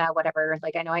 yeah, whatever.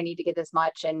 Like, I know I need to get this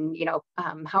much, and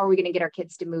how are we going to get our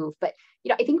kids to move? But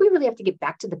I think we really have to get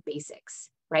back to the basics,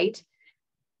 right?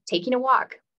 Taking a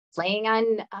walk, playing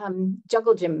on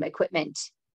juggle gym equipment,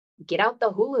 get out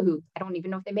the hula hoop. I don't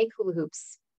even know if they make hula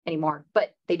hoops anymore,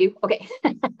 but they do. Okay.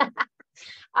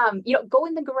 Go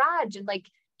in the garage and like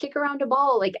kick around a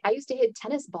ball. Like, I used to hit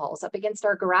tennis balls up against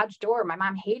our garage door. My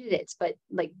mom hated it, but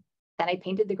like, Then I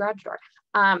painted the garage door.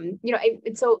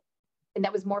 And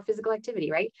that was more physical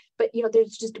activity, right? But,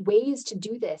 there's just ways to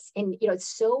do this. And,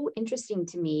 it's so interesting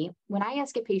to me when I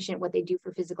ask a patient what they do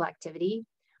for physical activity,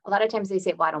 a lot of times they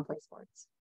say, well, I don't play sports.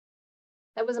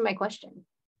 That wasn't my question.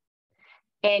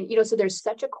 And, so there's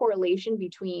such a correlation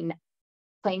between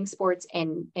playing sports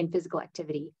and physical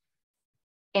activity.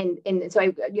 And so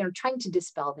I, trying to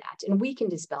dispel that, and we can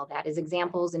dispel that as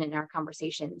examples and in our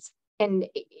conversations. And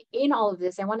in all of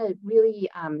this, I want to really,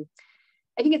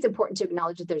 I think it's important to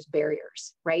acknowledge that there's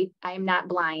barriers, right? I am not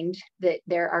blind that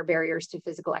there are barriers to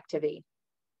physical activity.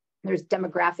 There's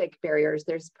demographic barriers,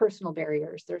 there's personal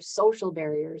barriers, there's social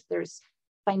barriers, there's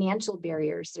financial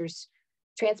barriers, there's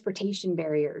transportation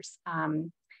barriers,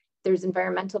 there's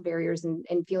environmental barriers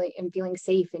and feeling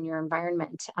safe in your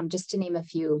environment, just to name a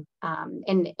few.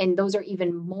 And those are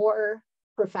even more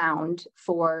profound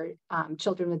for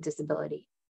children with disability.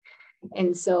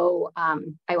 And so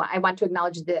I want to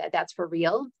acknowledge that that's for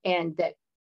real, and that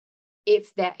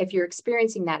if you're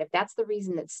experiencing that, if that's the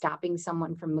reason that's stopping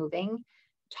someone from moving,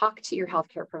 talk to your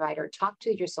healthcare provider, talk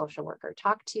to your social worker,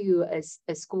 talk to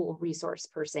a school resource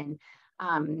person,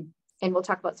 and we'll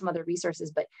talk about some other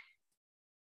resources, but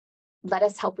let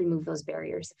us help remove those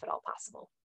barriers if at all possible,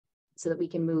 so that we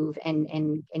can move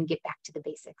and get back to the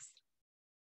basics.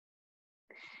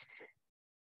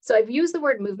 So I've used the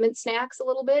word movement snacks a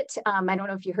little bit. I don't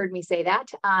know if you heard me say that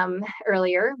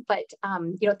earlier, but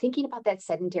thinking about that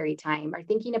sedentary time, or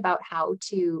thinking about how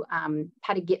to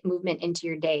get movement into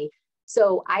your day.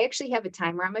 So I actually have a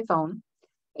timer on my phone,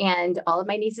 and all of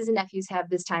my nieces and nephews have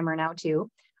this timer now too.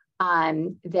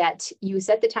 That you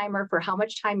set the timer for how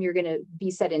much time you're going to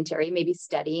be sedentary, maybe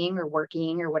studying or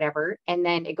working or whatever, and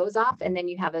then it goes off, and then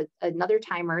you have another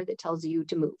timer that tells you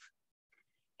to move.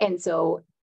 And so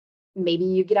maybe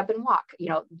you get up and walk,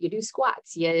 you do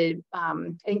squats. I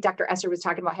think Dr. Esser was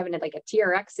talking about having like a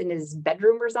TRX in his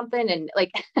bedroom or something. And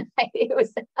like, it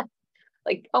was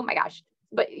like, oh my gosh.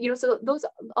 But, so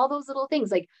all those little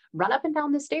things, like run up and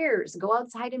down the stairs, go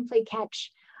outside and play catch.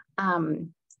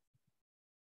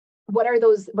 What are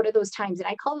those times? And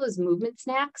I call those movement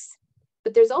snacks,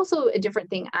 but there's also a different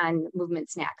thing on movement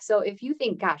snacks. So if you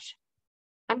think, gosh,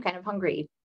 I'm kind of hungry,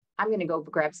 I'm going to go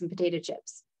grab some potato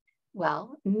chips.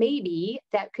 Well, maybe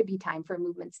that could be time for a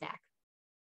movement snack.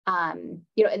 And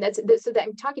so that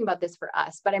I'm talking about this for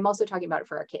us, but I'm also talking about it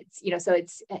for our kids, so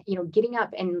it's, getting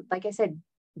up and, like I said,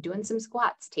 doing some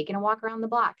squats, taking a walk around the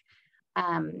block,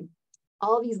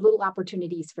 all these little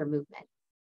opportunities for movement.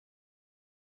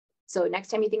 So next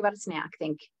time you think about a snack,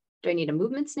 think, do I need a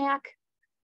movement snack,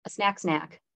 a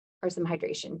snack, or some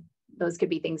hydration? Those could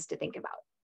be things to think about.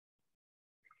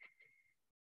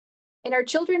 And our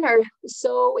children are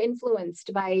so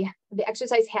influenced by the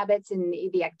exercise habits and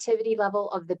the activity level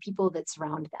of the people that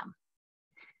surround them.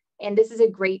 And this is a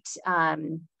great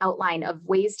outline of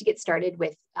ways to get started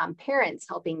with parents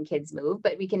helping kids move,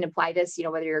 but we can apply this,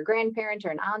 whether you're a grandparent or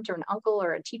an aunt or an uncle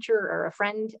or a teacher or a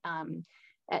friend.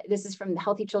 This is from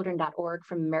healthychildren.org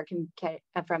from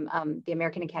the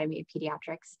American Academy of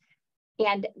Pediatrics.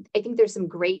 And I think there's some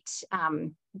great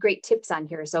tips on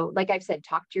here. So like I've said,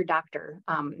 talk to your doctor.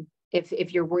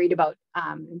 If you're worried about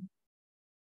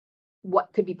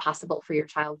what could be possible for your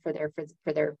child for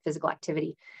their physical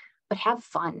activity, but have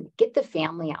fun, get the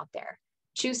family out there,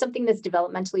 choose something that's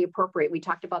developmentally appropriate. We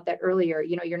talked about that earlier.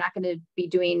 You're not going to be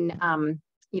doing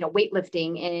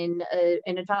weightlifting in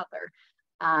a toddler,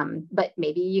 but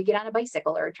maybe you get on a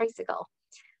bicycle or a tricycle.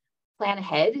 Plan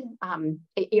ahead.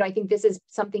 I think this is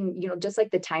something, just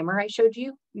like the timer I showed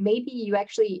you, maybe you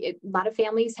a lot of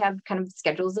families have kind of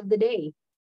schedules of the day.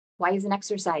 Why isn't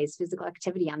exercise, physical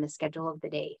activity on the schedule of the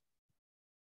day?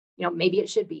 Maybe it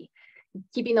should be.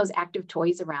 Keeping those active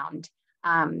toys around.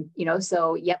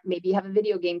 So maybe you have a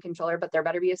video game controller, but there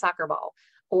better be a soccer ball,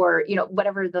 or,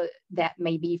 whatever that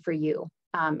may be for you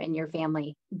and your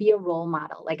family. Be a role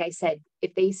model. Like I said,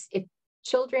 if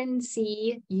children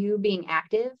see you being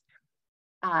active,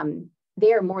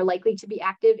 they are more likely to be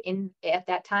active at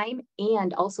that time,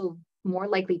 and also more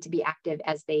likely to be active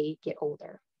as they get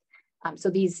older.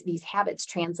 So these habits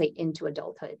translate into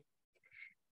adulthood.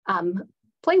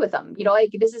 Play with them.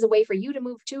 This is a way for you to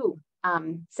move too.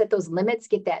 Set those limits.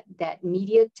 Get that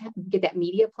media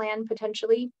plan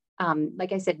potentially.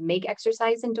 Like I said, make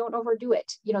exercise and don't overdo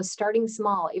it. Starting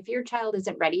small. If your child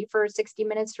isn't ready for 60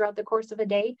 minutes throughout the course of a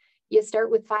day, you start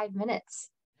with 5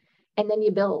 minutes, and then you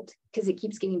build, because it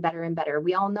keeps getting better and better.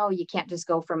 We all know you can't just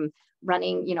go from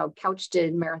running, couch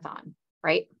to marathon,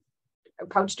 right?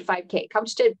 Couch to 5K,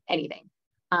 couch to anything.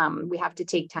 We have to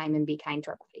take time and be kind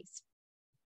to our bodies.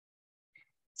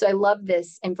 So I love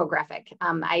this infographic.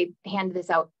 I hand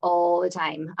this out all the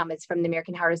time. It's from the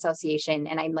American Heart Association.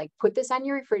 And I'm like, put this on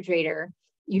your refrigerator.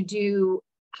 You do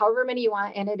however many you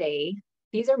want in a day.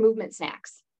 These are movement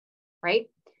snacks, right?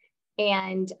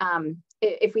 And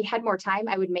if we had more time,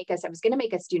 I was going to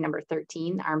make us do number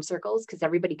 13, arm circles, because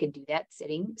everybody could do that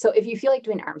sitting. So if you feel like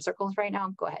doing arm circles right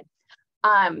now, go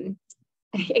ahead.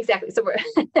 Exactly. So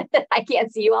I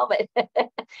can't see you all, but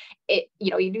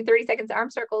you do 30 seconds arm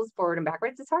circles forward and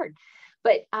backwards. It's hard.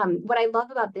 But what I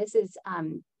love about this is,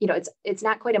 it's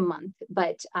not quite a month,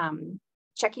 but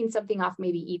checking something off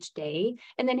maybe each day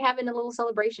and then having a little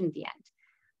celebration at the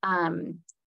end.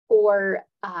 Or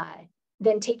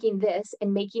then taking this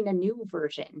and making a new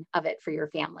version of it for your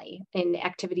family in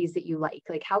activities that you like.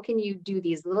 Like, how can you do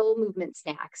these little movement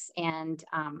snacks and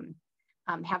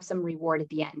have some reward at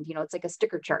the end? It's like a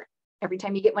sticker chart. Every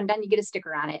time you get one done, you get a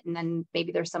sticker on it. And then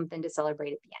maybe there's something to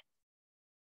celebrate at the end.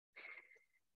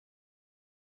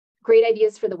 Great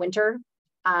ideas for the winter.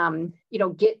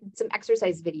 Get some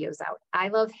exercise videos out. I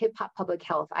love Hip Hop Public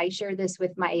Health. I share this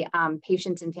with my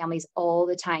patients and families all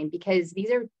the time, because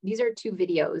these are 2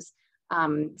 videos,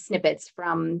 snippets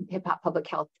from Hip Hop Public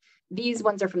Health. These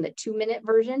ones are from the 2-minute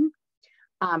version,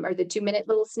 or the 2-minute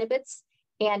little snippets.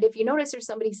 And if you notice, there's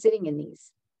somebody sitting in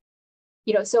these,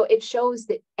 so it shows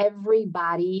that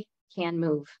everybody can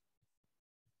move.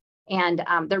 And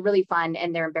they're really fun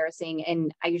and they're embarrassing.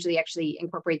 And I usually actually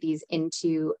incorporate these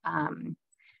into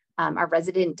our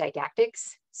resident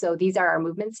didactics. So these are our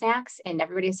movement snacks, and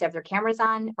everybody has to have their cameras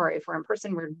on, or if we're in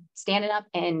person, we're standing up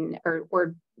or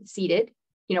we're seated,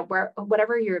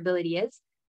 whatever your ability is,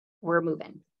 we're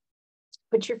moving.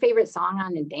 Put your favorite song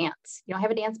on and dance.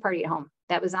 Have a dance party at home.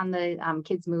 That was on the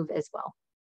Kids Move as well.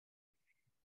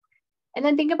 And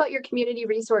then think about your community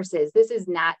resources. This is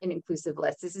not an inclusive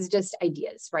list. This is just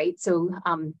ideas, right? So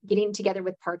getting together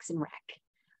with Parks and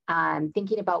Rec,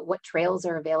 thinking about what trails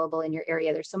are available in your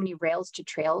area. There's so many rails to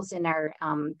trails in our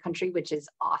country, which is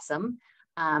awesome.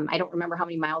 I don't remember how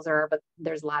many miles there are, but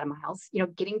there's a lot of miles.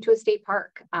 Getting to a state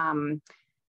park.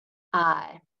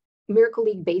 Miracle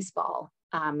League Baseball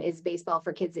is baseball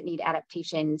for kids that need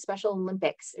adaptation. Special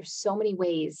Olympics. There's so many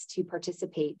ways to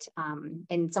participate,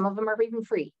 and some of them are even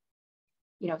free.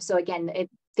 So again,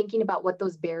 thinking about what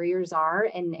those barriers are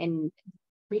and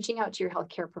reaching out to your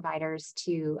healthcare providers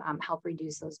to help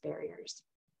reduce those barriers.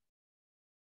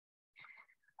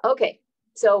 Okay,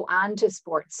 so on to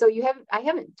sports. So I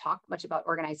haven't talked much about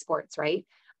organized sports, right?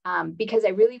 Because I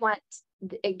really want,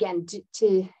 again,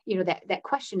 to that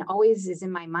question always is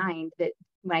in my mind, that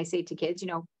when I say to kids,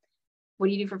 what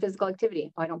do you do for physical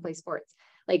activity? Oh, I don't play sports.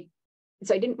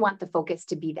 So I didn't want the focus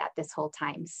to be that this whole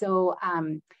time. So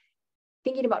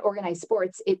thinking about organized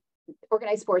sports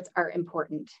are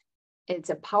important. It's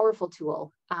a powerful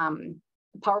tool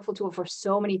for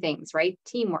so many things, right?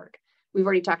 Teamwork. We've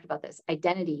already talked about this.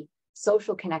 Identity,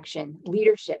 social connection,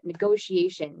 leadership,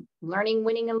 negotiation, learning,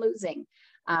 winning and losing,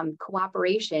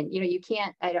 cooperation. You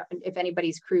can't, if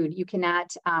anybody's crude, you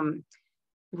cannot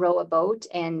row a boat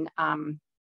and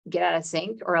get out of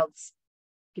sync, or else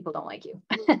people don't like you.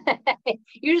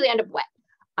 Usually end up wet.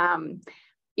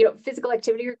 Physical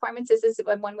activity requirements, this is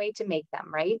one way to make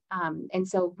them, right? And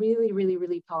so really, really,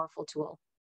 really powerful tool.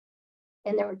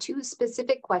 And there were 2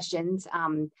 specific questions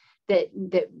that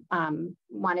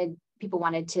people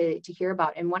wanted to hear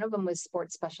about. And one of them was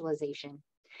sports specialization.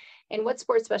 And what's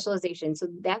sports specialization? So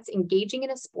that's engaging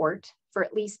in a sport for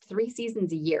at least 3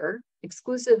 seasons a year,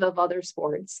 exclusive of other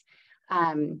sports,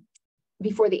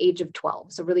 before the age of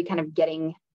 12. So really kind of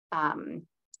getting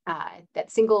that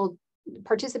single,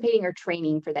 participating or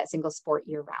training for that single sport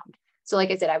year round. So like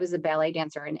I said, I was a ballet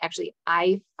dancer, and actually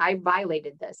I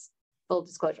violated this, full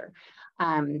disclosure.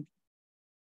 But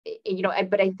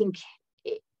I think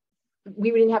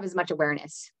we didn't have as much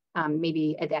awareness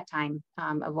maybe at that time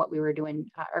of what we were doing,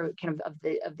 or kind of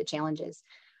the challenges.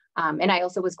 And I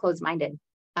also was closed-minded.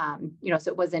 So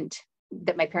it wasn't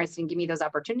that my parents didn't give me those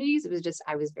opportunities. It was just,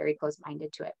 I was very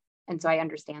closed-minded to it. And so I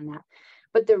understand that.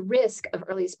 But the risk of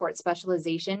early sports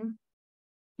specialization,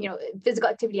 physical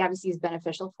activity obviously is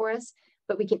beneficial for us,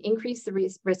 but we can increase the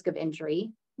risk of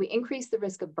injury. We increase the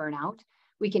risk of burnout.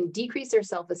 We can decrease their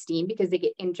self-esteem because they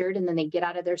get injured and then they get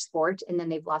out of their sport and then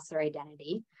they've lost their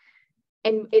identity.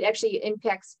 And it actually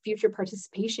impacts future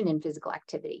participation in physical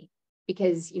activity,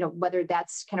 because, whether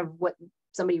that's kind of what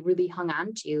somebody really hung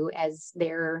on to as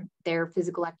their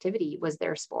physical activity was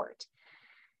their sport.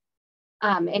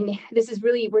 And this is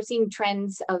really, we're seeing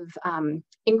trends of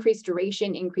increased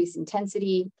duration, increased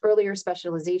intensity, earlier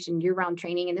specialization, year-round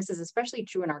training. And this is especially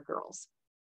true in our girls,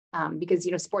 because,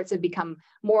 sports have become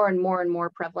more and more and more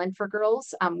prevalent for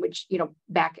girls, which,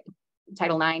 back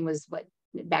Title IX was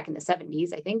back in the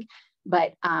 70s, I think.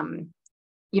 But,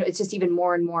 it's just even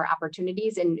more and more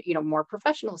opportunities and, more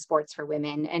professional sports for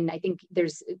women. And I think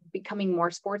there's becoming more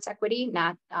sports equity,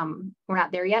 we're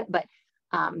not there yet, but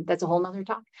that's a whole nother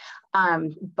talk.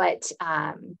 But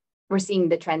we're seeing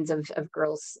the trends of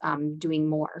girls doing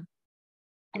more.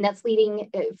 And that's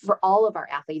leading for all of our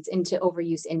athletes into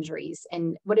overuse injuries.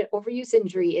 And what an overuse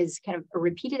injury is kind of a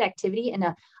repeated activity and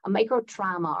a micro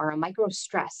trauma or a micro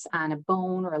stress on a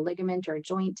bone or a ligament or a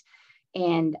joint,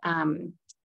 and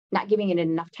not giving it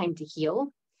enough time to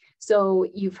heal. So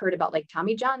you've heard about like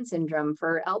Tommy John syndrome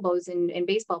for elbows in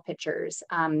baseball pitchers.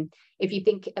 If you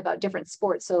think about different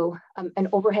sports, so an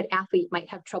overhead athlete might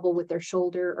have trouble with their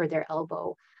shoulder or their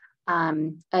elbow.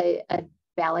 A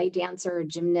ballet dancer, a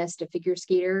gymnast, a figure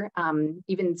skater,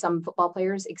 even some football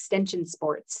players, extension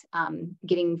sports,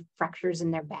 getting fractures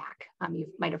in their back. You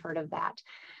might have heard of that.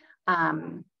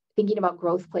 Thinking about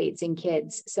growth plates in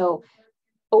kids. So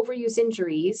overuse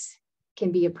injuries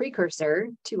can be a precursor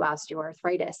to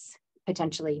osteoarthritis,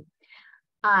 potentially.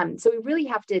 So we really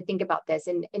have to think about this.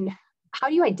 And how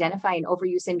do you identify an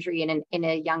overuse injury in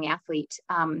a young athlete?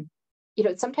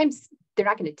 Sometimes they're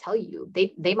not going to tell you.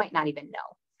 They might not even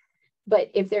know.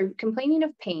 But if they're complaining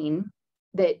of pain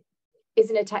that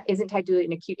isn't tied to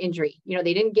an acute injury,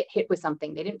 they didn't get hit with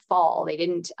something, they didn't fall, they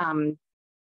didn't,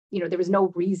 there was no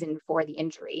reason for the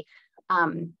injury.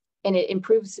 And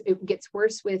it gets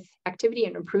worse with activity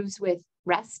and improves with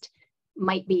rest,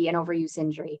 might be an overuse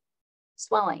injury.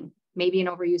 Swelling, maybe an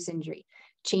overuse injury.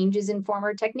 Changes in form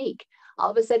or technique.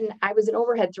 All of a sudden, I was an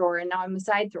overhead thrower and now I'm a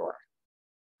side thrower.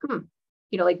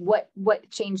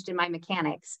 What changed in my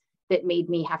mechanics that made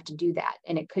me have to do that?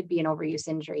 And it could be an overuse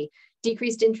injury.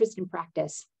 Decreased interest in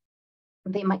practice.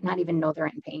 They might not even know they're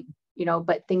in pain,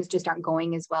 but things just aren't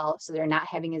going as well. So they're not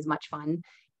having as much fun.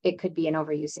 It could be an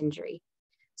overuse injury.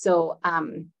 So,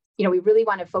 we really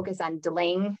want to focus on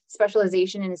delaying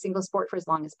specialization in a single sport for as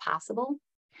long as possible.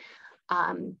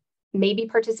 Maybe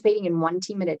participating in one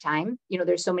team at a time.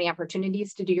 There's so many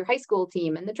opportunities to do your high school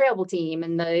team and the travel team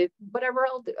and the whatever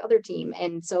else, the other team.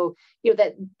 And so,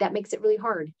 that makes it really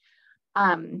hard.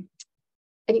 I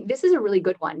think this is a really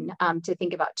good one to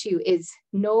think about too, is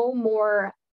no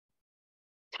more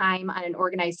time on an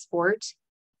organized sport,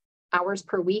 hours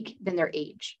per week, than their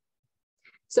age.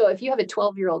 So if you have a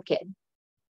 12-year-old kid,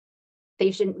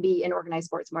 they shouldn't be in organized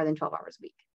sports more than 12 hours a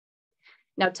week.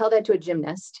 Now tell that to a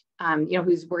gymnast,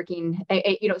 who's working,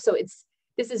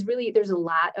 this is really, there's a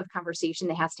lot of conversation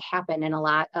that has to happen and a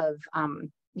lot of, I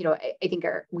think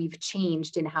we've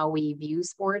changed in how we view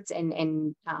sports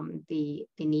and the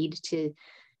need to,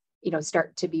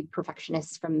 start to be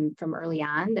perfectionists from early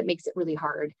on. That makes it really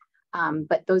hard.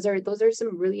 But those are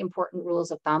some really important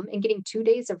rules of thumb, and getting 2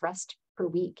 days of rest per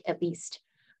week, at least.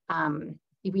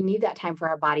 We need that time for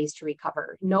our bodies to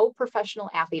recover. No professional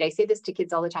athlete, I say this to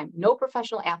kids all the time, no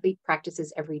professional athlete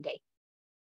practices every day.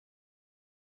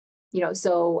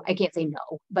 So I can't say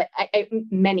no, but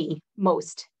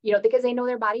most, because they know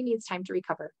their body needs time to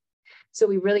recover. So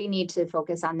we really need to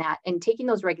focus on that, and taking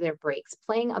those regular breaks,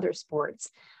 playing other sports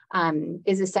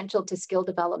is essential to skill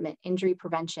development, injury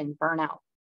prevention, burnout.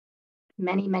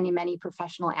 Many, many, many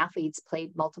professional athletes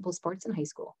played multiple sports in high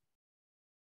school.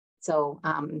 So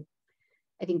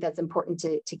I think that's important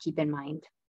to keep in mind.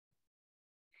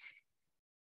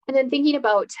 And then thinking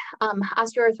about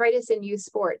osteoarthritis in youth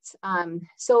sports.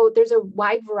 So there's a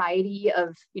wide variety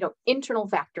of, internal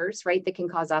factors, right, that can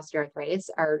cause osteoarthritis,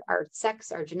 our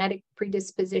sex, our genetic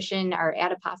predisposition, our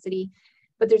adiposity,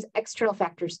 but there's external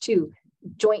factors too,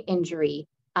 joint injury,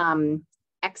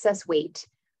 excess weight,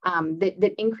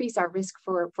 that increase our risk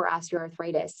for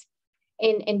osteoarthritis.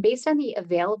 And based on the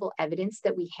available evidence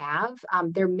that we have,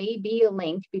 there may be a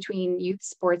link between youth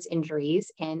sports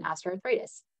injuries and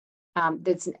osteoarthritis.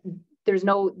 There's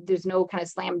no kind of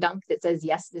slam dunk that says,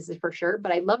 yes, this is for sure.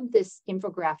 But I love this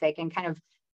infographic and kind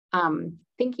of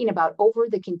thinking about over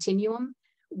the continuum,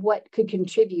 what could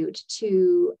contribute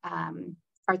to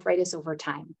arthritis over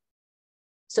time.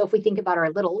 So if we think about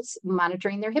our littles,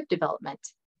 monitoring their hip development.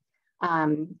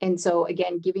 And so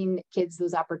again, giving kids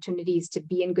those opportunities to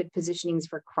be in good positionings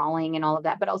for crawling and all of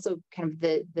that, but also kind of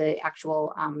the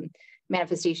actual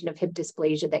manifestation of hip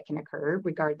dysplasia that can occur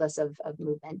regardless of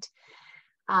movement.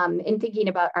 And thinking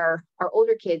about our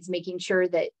older kids, making sure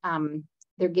that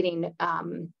they're getting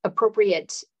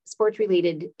appropriate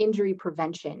sports-related injury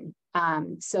prevention.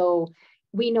 So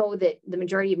we know that the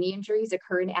majority of knee injuries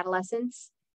occur in adolescence,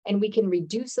 and we can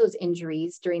reduce those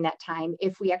injuries during that time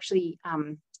if we actually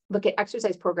look at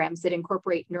exercise programs that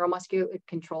incorporate neuromuscular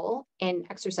control and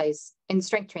exercise and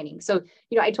strength training. So,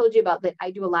 I told you about that.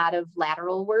 I do a lot of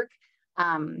lateral work.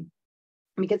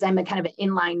 because I'm a kind of an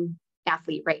inline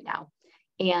athlete right now.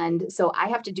 And so I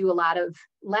have to do a lot of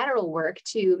lateral work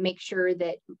to make sure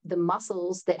that the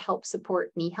muscles that help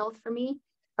support knee health for me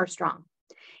are strong.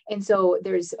 And so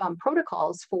there's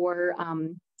protocols for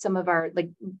some of our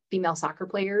like female soccer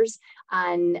players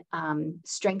on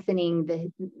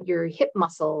strengthening your hip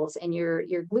muscles and your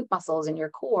glute muscles and your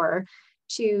core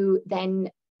to then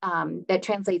that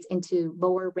translates into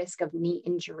lower risk of knee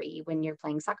injury when you're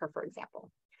playing soccer, for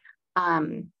example.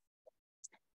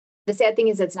 The sad thing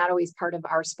is it's not always part of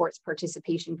our sports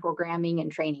participation programming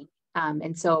and training.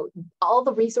 And so all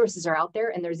the resources are out there,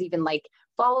 and there's even like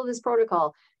follow this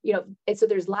protocol, and so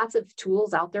there's lots of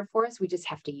tools out there for us. We just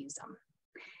have to use them.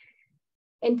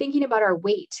 And thinking about our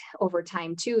weight over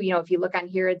time too, if you look on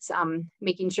here, it's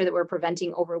making sure that we're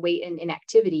preventing overweight and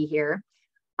inactivity here.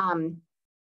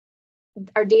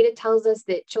 Our data tells us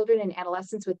that children and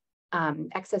adolescents with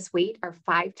excess weight are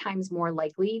 5 times more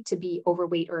likely to be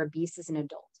overweight or obese as an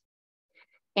adult.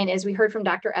 And as we heard from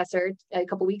Dr. Esser a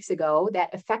couple weeks ago,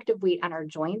 that effective weight on our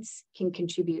joints can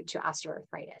contribute to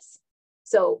osteoarthritis.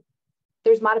 So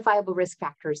there's modifiable risk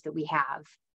factors that we have,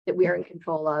 that we are in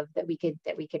control of, that we could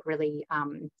really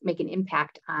make an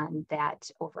impact on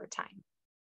that over time.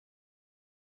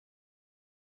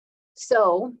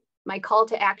 So my call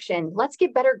to action, let's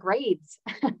get better grades,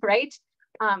 right?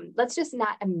 Let's just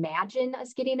not imagine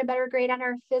us getting a better grade on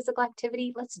our physical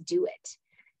activity. Let's do it.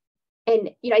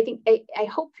 And, I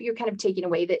hope you're kind of taking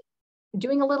away that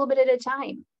doing a little bit at a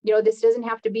time, this doesn't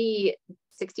have to be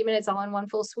 60 minutes all in one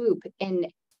full swoop. And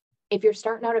if you're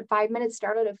starting out at 5 minutes,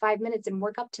 start out at 5 minutes and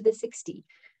work up to the 60.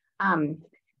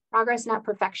 Progress, not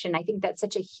perfection. I think that's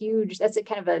that's a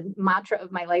kind of a mantra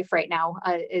of my life right now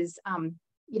is,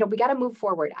 we got to move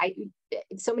forward.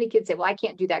 So many kids say, well, I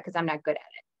can't do that because I'm not good at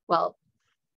it. Well,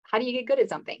 how do you get good at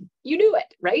something? You do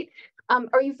it, right?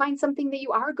 Or you find something that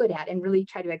you are good at and really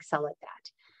try to excel at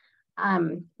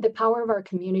that. The power of our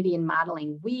community and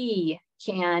modeling, we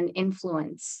can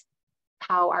influence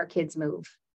how our kids move.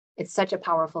 It's such a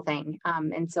powerful thing.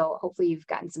 And so hopefully you've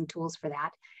gotten some tools for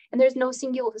that. And there's no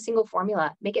single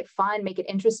formula. Make it fun, make it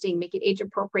interesting, make it age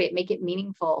appropriate, make it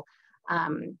meaningful.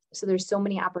 So there's so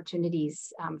many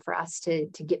opportunities for us to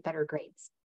get better grades.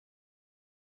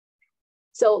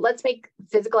 So let's make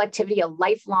physical activity a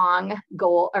lifelong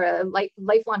goal, or a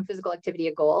lifelong physical activity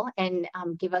a goal, and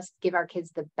give our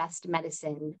kids the best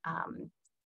medicine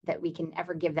that we can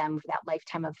ever give them for that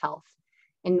lifetime of health.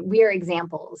 And we are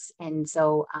examples. And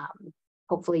so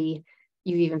hopefully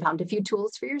you've even found a few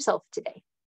tools for yourself today.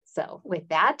 So with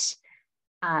that,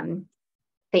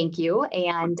 thank you.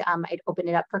 And I'd open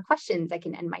it up for questions. I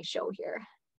can end my show here.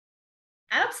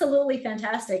 Absolutely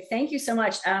fantastic. Thank you so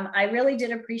much. I really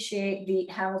did appreciate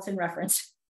the Hamilton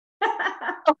reference.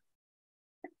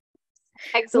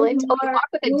 Excellent. More, walk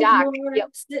with a doc. More, yep.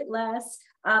 Sit less.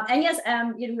 And yes,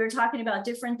 we were talking about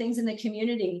different things in the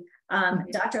community.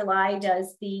 Dr. Lai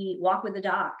does the walk with the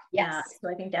doc. Yes. So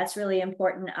I think that's really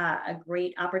important. A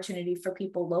great opportunity for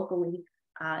people locally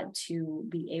to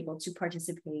be able to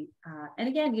participate. And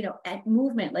again, at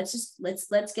movement,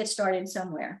 let's get started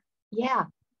somewhere. Yeah.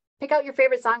 Pick out your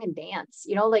favorite song and dance,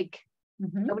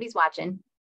 nobody's watching.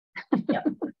 Yep.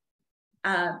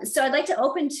 So I'd like to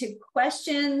open to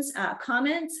questions,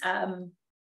 comments.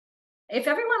 If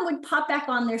everyone would pop back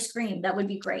on their screen, that would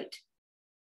be great.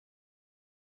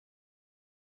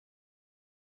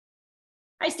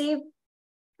 Hi, Steve.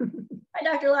 Hi,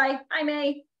 Dr. Lai. Hi,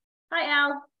 May. Hi,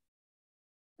 Al.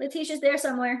 Letitia's there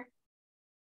somewhere.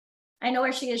 I know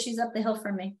where she is. She's up the hill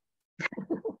from me.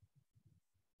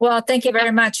 Well, thank you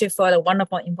very much for the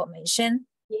wonderful information.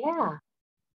 Yeah.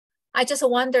 I just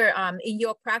wonder, in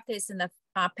your practice in the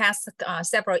past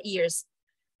several years,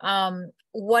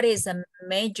 what is a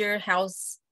major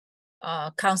health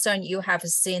concern you have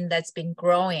seen that's been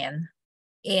growing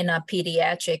in a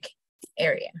pediatric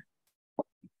area?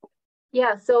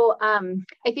 Yeah, so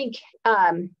I think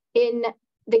in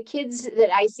the kids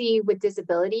that I see with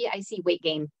disability, I see weight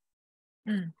gain.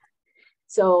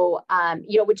 So,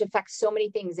 which affects so many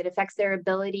things. It affects their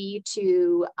ability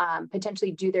to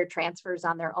potentially do their transfers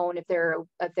on their own if they're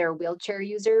a wheelchair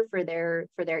user for their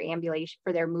ambulation,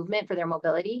 for their movement, for their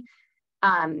mobility.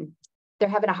 They're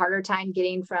having a harder time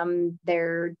getting from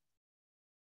their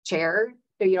chair,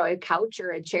 a couch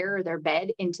or a chair or their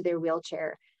bed into their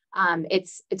wheelchair.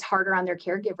 It's harder on their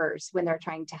caregivers when they're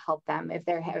trying to help them if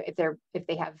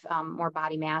they have more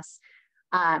body mass.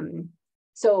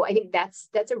 So I think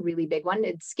that's a really big one.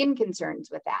 It's skin concerns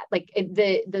with that.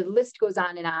 The list goes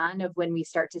on and on of when we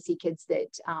start to see kids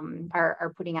that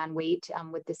are putting on weight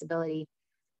with disability.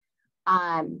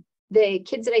 The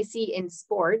kids that I see in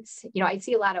sports, I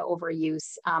see a lot of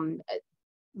overuse.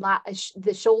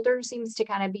 the shoulder seems to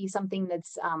kind of be something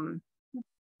that's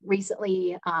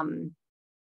recently kind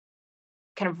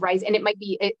of rise, and it might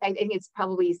be, I think it's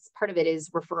probably part of it is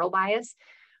referral bias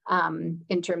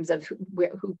in terms of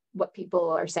what people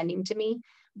are sending to me,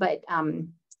 but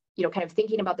you know, kind of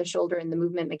thinking about the shoulder and the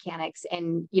movement mechanics,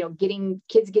 and you know,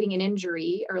 kids getting an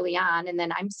injury early on, and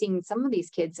then I'm seeing some of these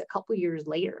kids a couple years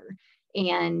later,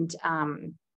 and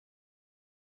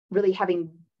really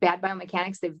having bad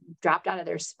biomechanics. They've dropped out of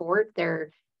their sport.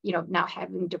 They're, you know, now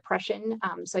having depression.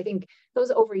 So I think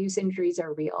those overuse injuries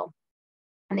are real,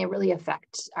 and they really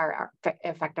affect our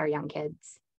young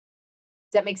kids.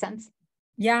 Does that make sense?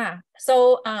 Yeah.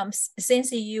 So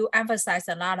since you emphasize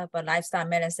a lot of lifestyle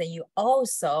medicine, you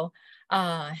also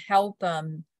help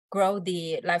grow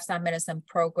the lifestyle medicine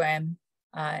program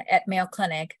at Mayo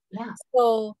Clinic. Yeah.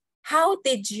 So how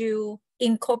did you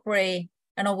incorporate,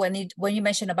 I know when you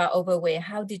mentioned about overweight,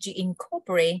 how did you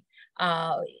incorporate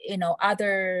you know,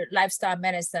 other lifestyle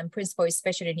medicine principles,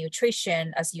 especially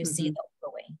nutrition, as you see the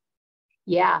overweight?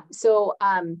 Yeah. So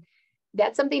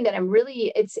that's something that I'm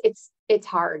really, it's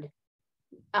hard.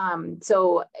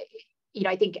 So, you know,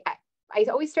 I think I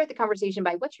always start the conversation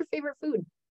by, what's your favorite food?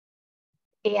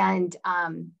 And,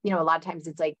 you know, a lot of times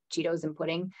it's like Cheetos and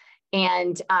pudding,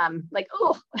 and like,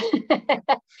 oh,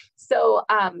 so,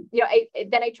 you know,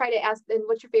 then I try to ask, then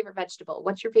what's your favorite vegetable?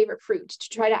 What's your favorite fruit? To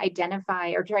try to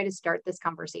identify or try to start this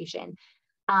conversation.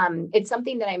 It's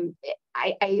something that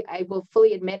I will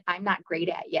fully admit I'm not great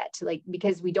at yet, like,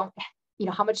 because we don't, you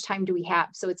know, how much time do we have?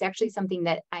 So it's actually something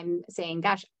that I'm saying,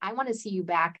 gosh, I want to see you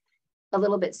back a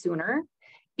little bit sooner,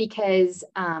 because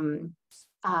I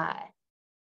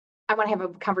want to have a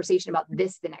conversation about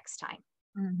this the next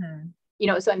time. You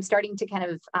know, so I'm starting to kind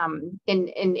of in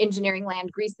engineering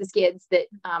land grease the skids that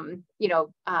you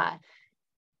know,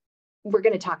 we're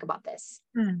going to talk about this,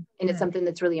 and it's something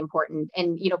that's really important.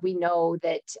 And you know, we know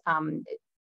that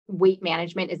weight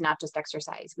management is not just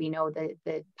exercise. We know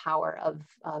the power of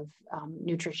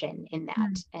nutrition in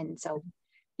that. And so,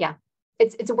 yeah,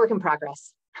 it's a work in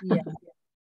progress. Yeah.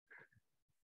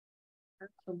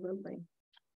 Absolutely.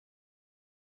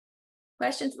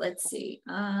 Questions? Let's see.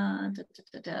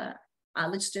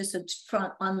 Let's just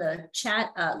front on the chat.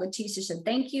 Leticia said,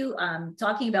 thank you.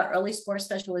 Talking about early sports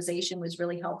specialization was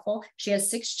really helpful. She has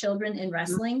 6 children in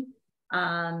wrestling.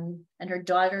 And her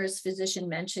daughter's physician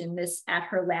mentioned this at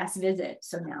her last visit.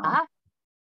 So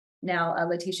now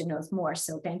Leticia knows more.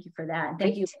 So thank you for that. And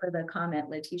thank you for the comment,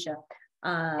 Leticia.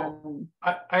 I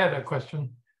had a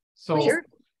question. So sure.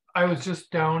 I was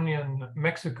just down in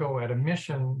Mexico at a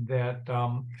mission that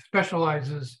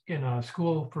specializes in a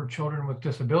school for children with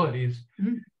disabilities.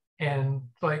 And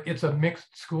like, it's a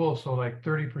mixed school. So like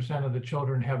 30% of the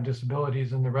children have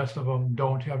disabilities and the rest of them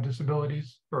don't have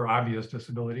disabilities, or obvious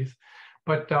disabilities.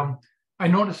 But I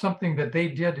noticed something that they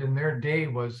did in their day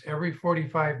was every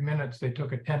 45 minutes, they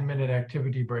took a 10-minute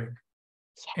activity break.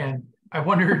 And I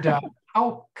wondered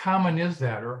how common is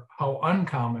that, or how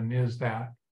uncommon is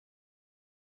that?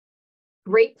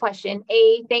 Great question.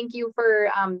 Thank you for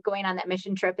going on that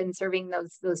mission trip and serving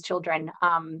those children.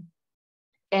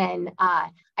 And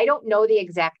I don't know the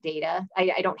exact data.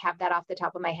 I don't have that off the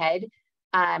top of my head.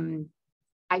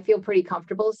 I feel pretty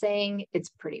comfortable saying it's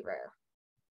pretty rare.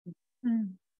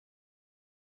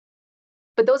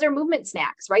 But those are movement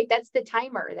snacks, right? That's the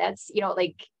timer. That's, you know,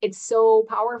 like, it's so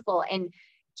powerful, and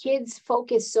kids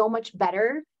focus so much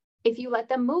better if you let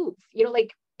them move, you know,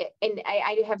 like, and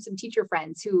I have some teacher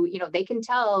friends who, you know, they can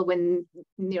tell when,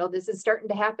 you know, this is starting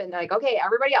to happen. They're like, okay,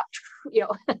 everybody up, you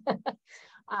know,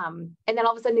 and then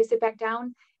all of a sudden they sit back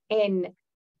down and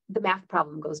the math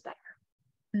problem goes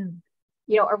better,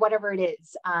 you know, or whatever it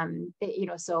is. You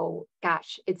know, so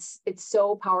gosh, it's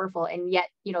so powerful. And yet,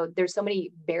 you know, there's so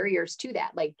many barriers to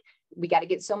that. Like, we got to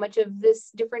get so much of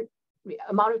this different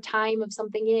amount of time of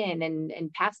something in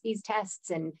and pass these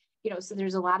tests. And, you know, so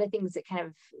there's a lot of things that kind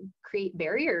of create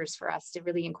barriers for us to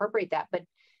really incorporate that. But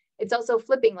it's also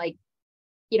flipping, like,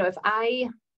 you know, if I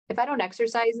don't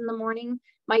exercise in the morning,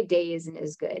 my day isn't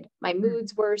as good. My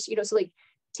mood's worse, you know, so like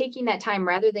taking that time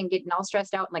rather than getting all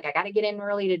stressed out, and like, I got to get in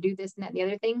early to do this and that and the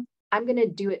other thing, I'm going to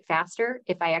do it faster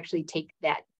if I actually take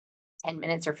that 10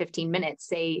 minutes or 15 minutes,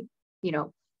 say, you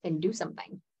know, and do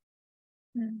something.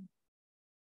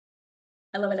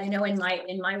 I love it. I know in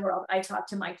my world, I talk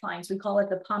to my clients, we call it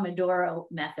the Pomodoro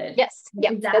method. Yes.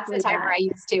 Yeah. Exactly, that's the timer I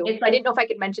use too. Like, I didn't know if I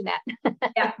could mention that.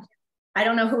 Yeah. I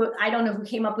don't know who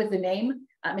came up with the name,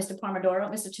 Mr.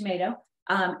 Pomodoro, Mr. Tomato.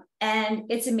 And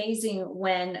it's amazing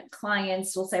when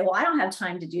clients will say, well, I don't have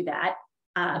time to do that.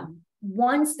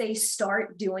 Once they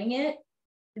start doing it,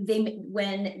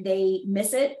 when they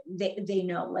miss it, they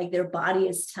know, like their body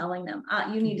is telling them,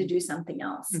 you need to do something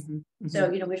else. So,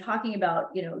 we're talking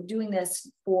about, doing this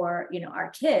for, our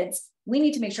kids. We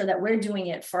need to make sure that we're doing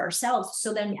it for ourselves.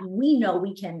 So then we know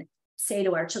we can say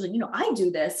to our children, I do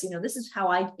this, this is how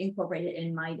I incorporate it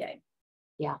in my day.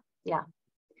 Yeah. Yeah.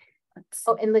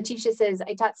 Oh, and Letitia says,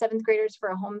 I taught 7th graders for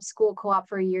a homeschool co-op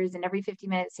for years, and every 50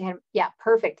 minutes they had, yeah,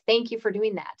 perfect. Thank you for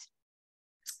doing that.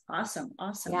 Awesome.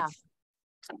 Yeah.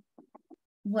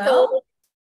 Well,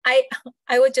 so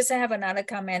I would just have another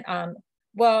comment.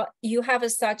 Well, you have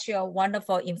such a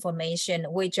wonderful information,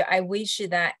 which I wish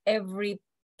that every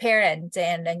parent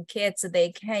and kids,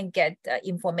 they can get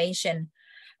information.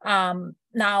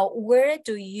 Now, where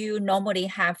do you normally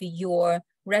have your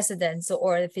residents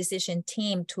or physician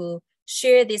team to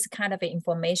share this kind of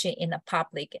information in the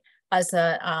public? As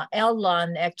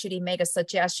Elon actually make a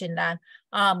suggestion that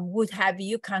would have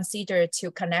you consider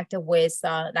to connect with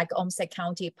like Olmsted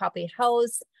County Public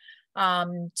Health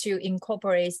to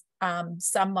incorporate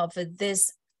some of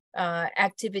this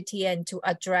activity and to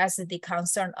address the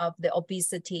concern of the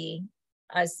obesity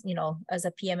as, as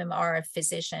a PMMR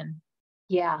physician?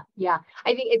 Yeah.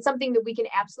 I think it's something that we can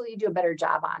absolutely do a better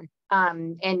job on.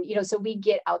 And, so we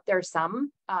get out there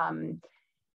some, I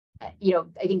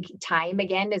think time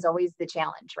again is always the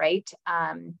challenge, right?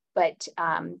 But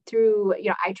through,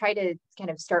 I try to kind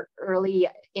of start early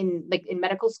in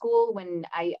medical school when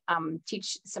I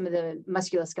teach some of the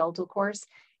musculoskeletal course,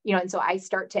 and so I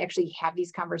start to actually have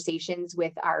these conversations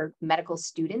with our medical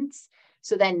students.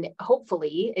 So then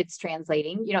hopefully it's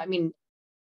translating, you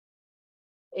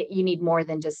need more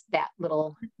than just that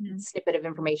little snippet of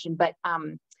information, but,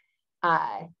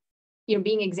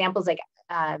 being examples, like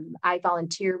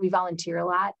we volunteer a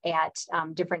lot at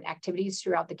different activities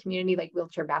throughout the community, like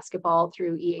wheelchair basketball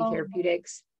through EA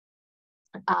Therapeutics,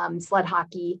 sled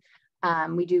hockey.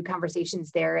 We do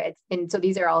conversations there. And so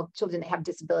these are all children that have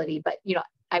disability, but,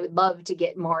 I would love to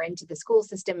get more into the school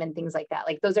system and things like that.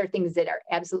 Like those are things that are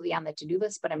absolutely on the to-do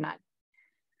list, but I'm not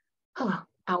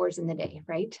hours in the day,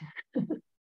 right?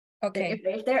 Okay.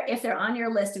 If they're on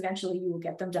your list, eventually you will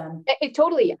get them done.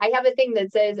 Totally. I have a thing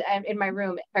that says in my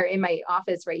room or in my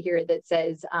office right here that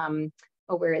says,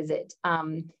 where is it?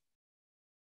 Oh,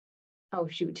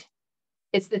 shoot.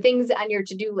 It's the things on your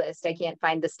to-do list. I can't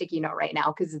find the sticky note right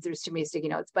now because there's too many sticky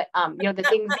notes, but the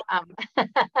things,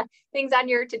 things on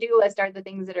your to-do list are the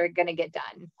things that are going to get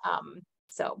done.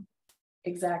 So.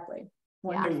 Exactly.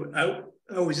 Yeah.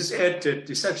 I would just add that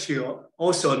this actually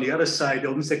also on the other side,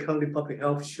 Olmsted County Public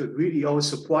Health should really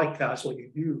also broadcast what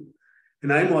you do.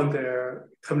 And I'm on their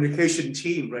communication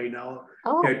team right now.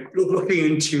 Oh. They're looking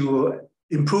into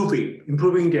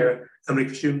improving their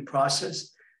communication process.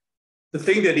 The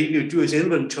thing that you need to do is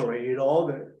inventory all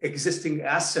the existing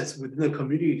assets within the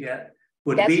community that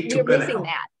would lead to better health.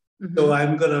 So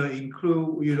I'm going to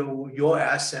include, your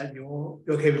asset, your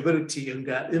capability in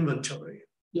that inventory.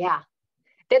 Yeah.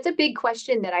 That's a big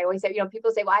question that I always have.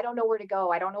 People say, well, I don't know where to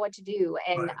go. I don't know what to do.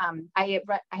 And right. I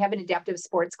have an adaptive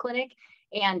sports clinic,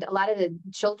 and a lot of the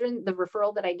children, the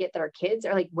referral that I get that are kids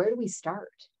are like, where do we start?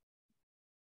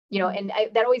 And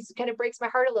that always kind of breaks my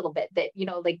heart a little bit that,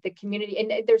 like the community,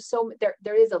 and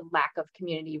there is a lack of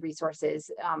community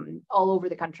resources all over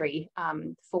the country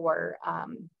for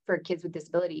kids with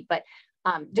disability. But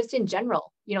just in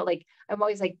general, like I'm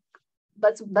always like,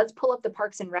 let's pull up the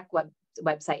Parks and Rec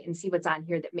website and see what's on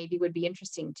here that maybe would be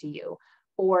interesting to you.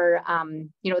 Or,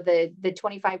 the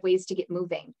 25 ways to get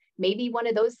moving. Maybe one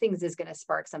of those things is going to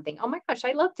spark something. Oh my gosh,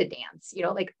 I love to dance,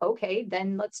 like, okay,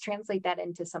 then let's translate that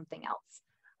into something else.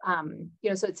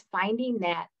 So it's finding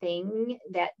that thing,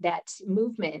 that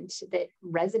movement that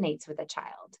resonates with a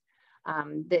child,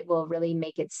 that will really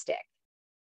make it stick.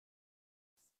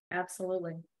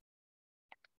 Absolutely.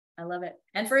 I love it.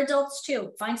 And for adults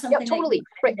too, find something. Yep, totally.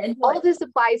 Right. All of this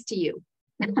applies to you.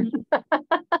 I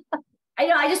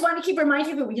know. I just want to keep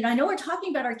reminding people, I know we're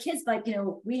talking about our kids, but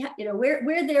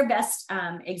we're their best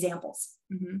examples.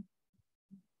 Mm-hmm.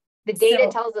 The data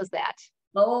tells us that.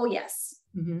 Oh yes.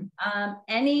 Mm-hmm.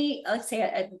 Let's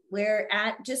say we're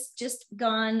at just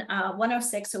gone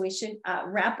 106, so we should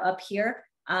wrap up here.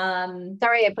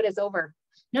 Sorry, I put us over.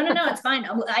 No, it's fine.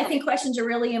 I think questions are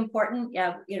really important.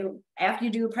 Yeah, after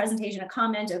you do a presentation, a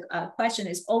comment, a question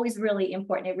is always really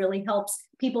important. It really helps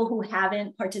people who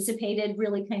haven't participated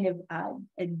really kind of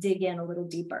dig in a little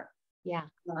deeper. Yeah.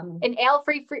 And Al,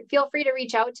 feel free to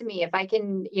reach out to me if I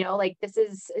can, this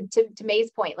is to May's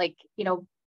point,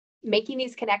 making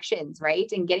these connections,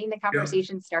 right? And getting the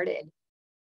conversation started.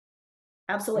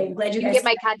 Absolutely. I'm glad you can guys get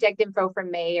my contact info from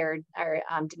May or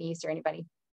Denise or anybody.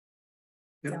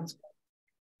 Yep. Sounds good.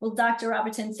 Well, Dr.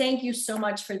 Robertson, thank you so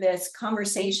much for this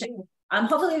conversation.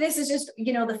 Hopefully this is just,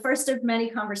 the first of many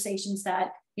conversations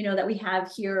that, that we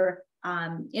have here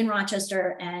in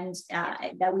Rochester, and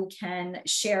that we can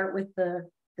share with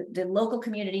the local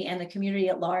community and the community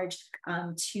at large,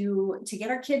 to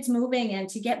get our kids moving and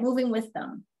to get moving with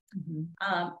them.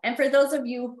 And for those of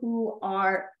you who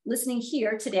are listening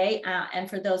here today, and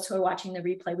for those who are watching the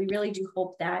replay, we really do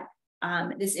hope that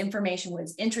this information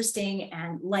was interesting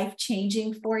and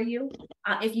life-changing for you.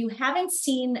 If you haven't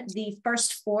seen the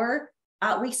first 4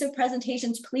 weeks of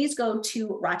presentations, please go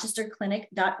to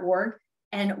rochesterclinic.org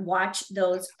and watch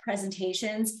those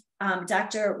presentations.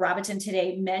 Dr. Robertson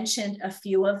today mentioned a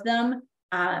few of them.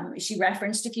 She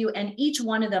referenced a few, and each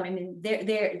one of them, I mean,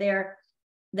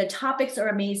 the topics are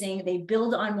amazing. They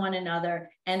build on one another.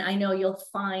 And I know you'll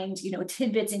find,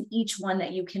 tidbits in each one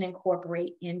that you can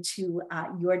incorporate into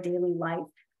your daily life,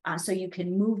 so you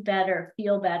can move better,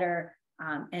 feel better,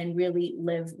 and really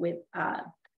live with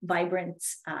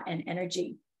vibrance and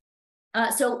energy.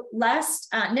 So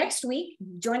next week,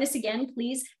 join us again,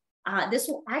 please. Next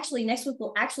week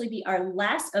will actually be our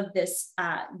last of this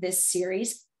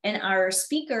series. And our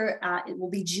speaker, it will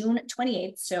be June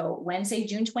 28th. So Wednesday,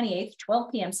 June 28th,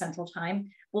 12 p.m. Central Time,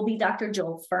 will be Dr.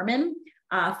 Joel Furman.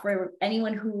 For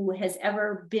anyone who has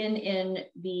ever been in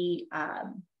the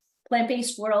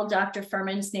plant-based world, Dr.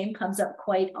 Furman's name comes up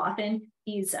quite often.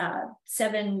 He's a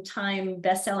 7-time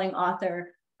best-selling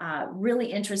author,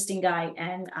 really interesting guy.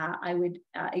 And I would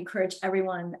encourage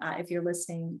everyone, if you're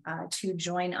listening, to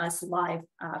join us live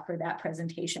for that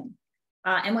presentation.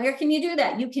 And where can you do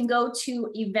that? You can go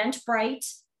to Eventbrite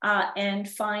and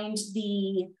find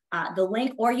the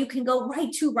link, or you can go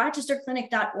right to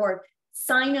rochesterclinic.org.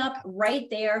 Sign up right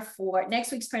there for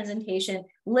next week's presentation,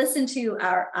 listen to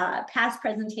our past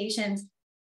presentations,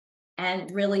 and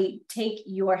really take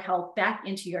your health back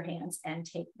into your hands and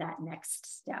take that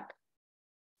next step.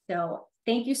 So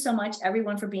thank you so much,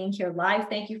 everyone, for being here live.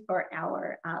 Thank you for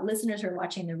our listeners who are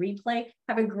watching the replay.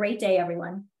 Have a great day,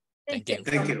 everyone. Thank you.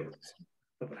 Thank you.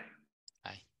 Bye-bye.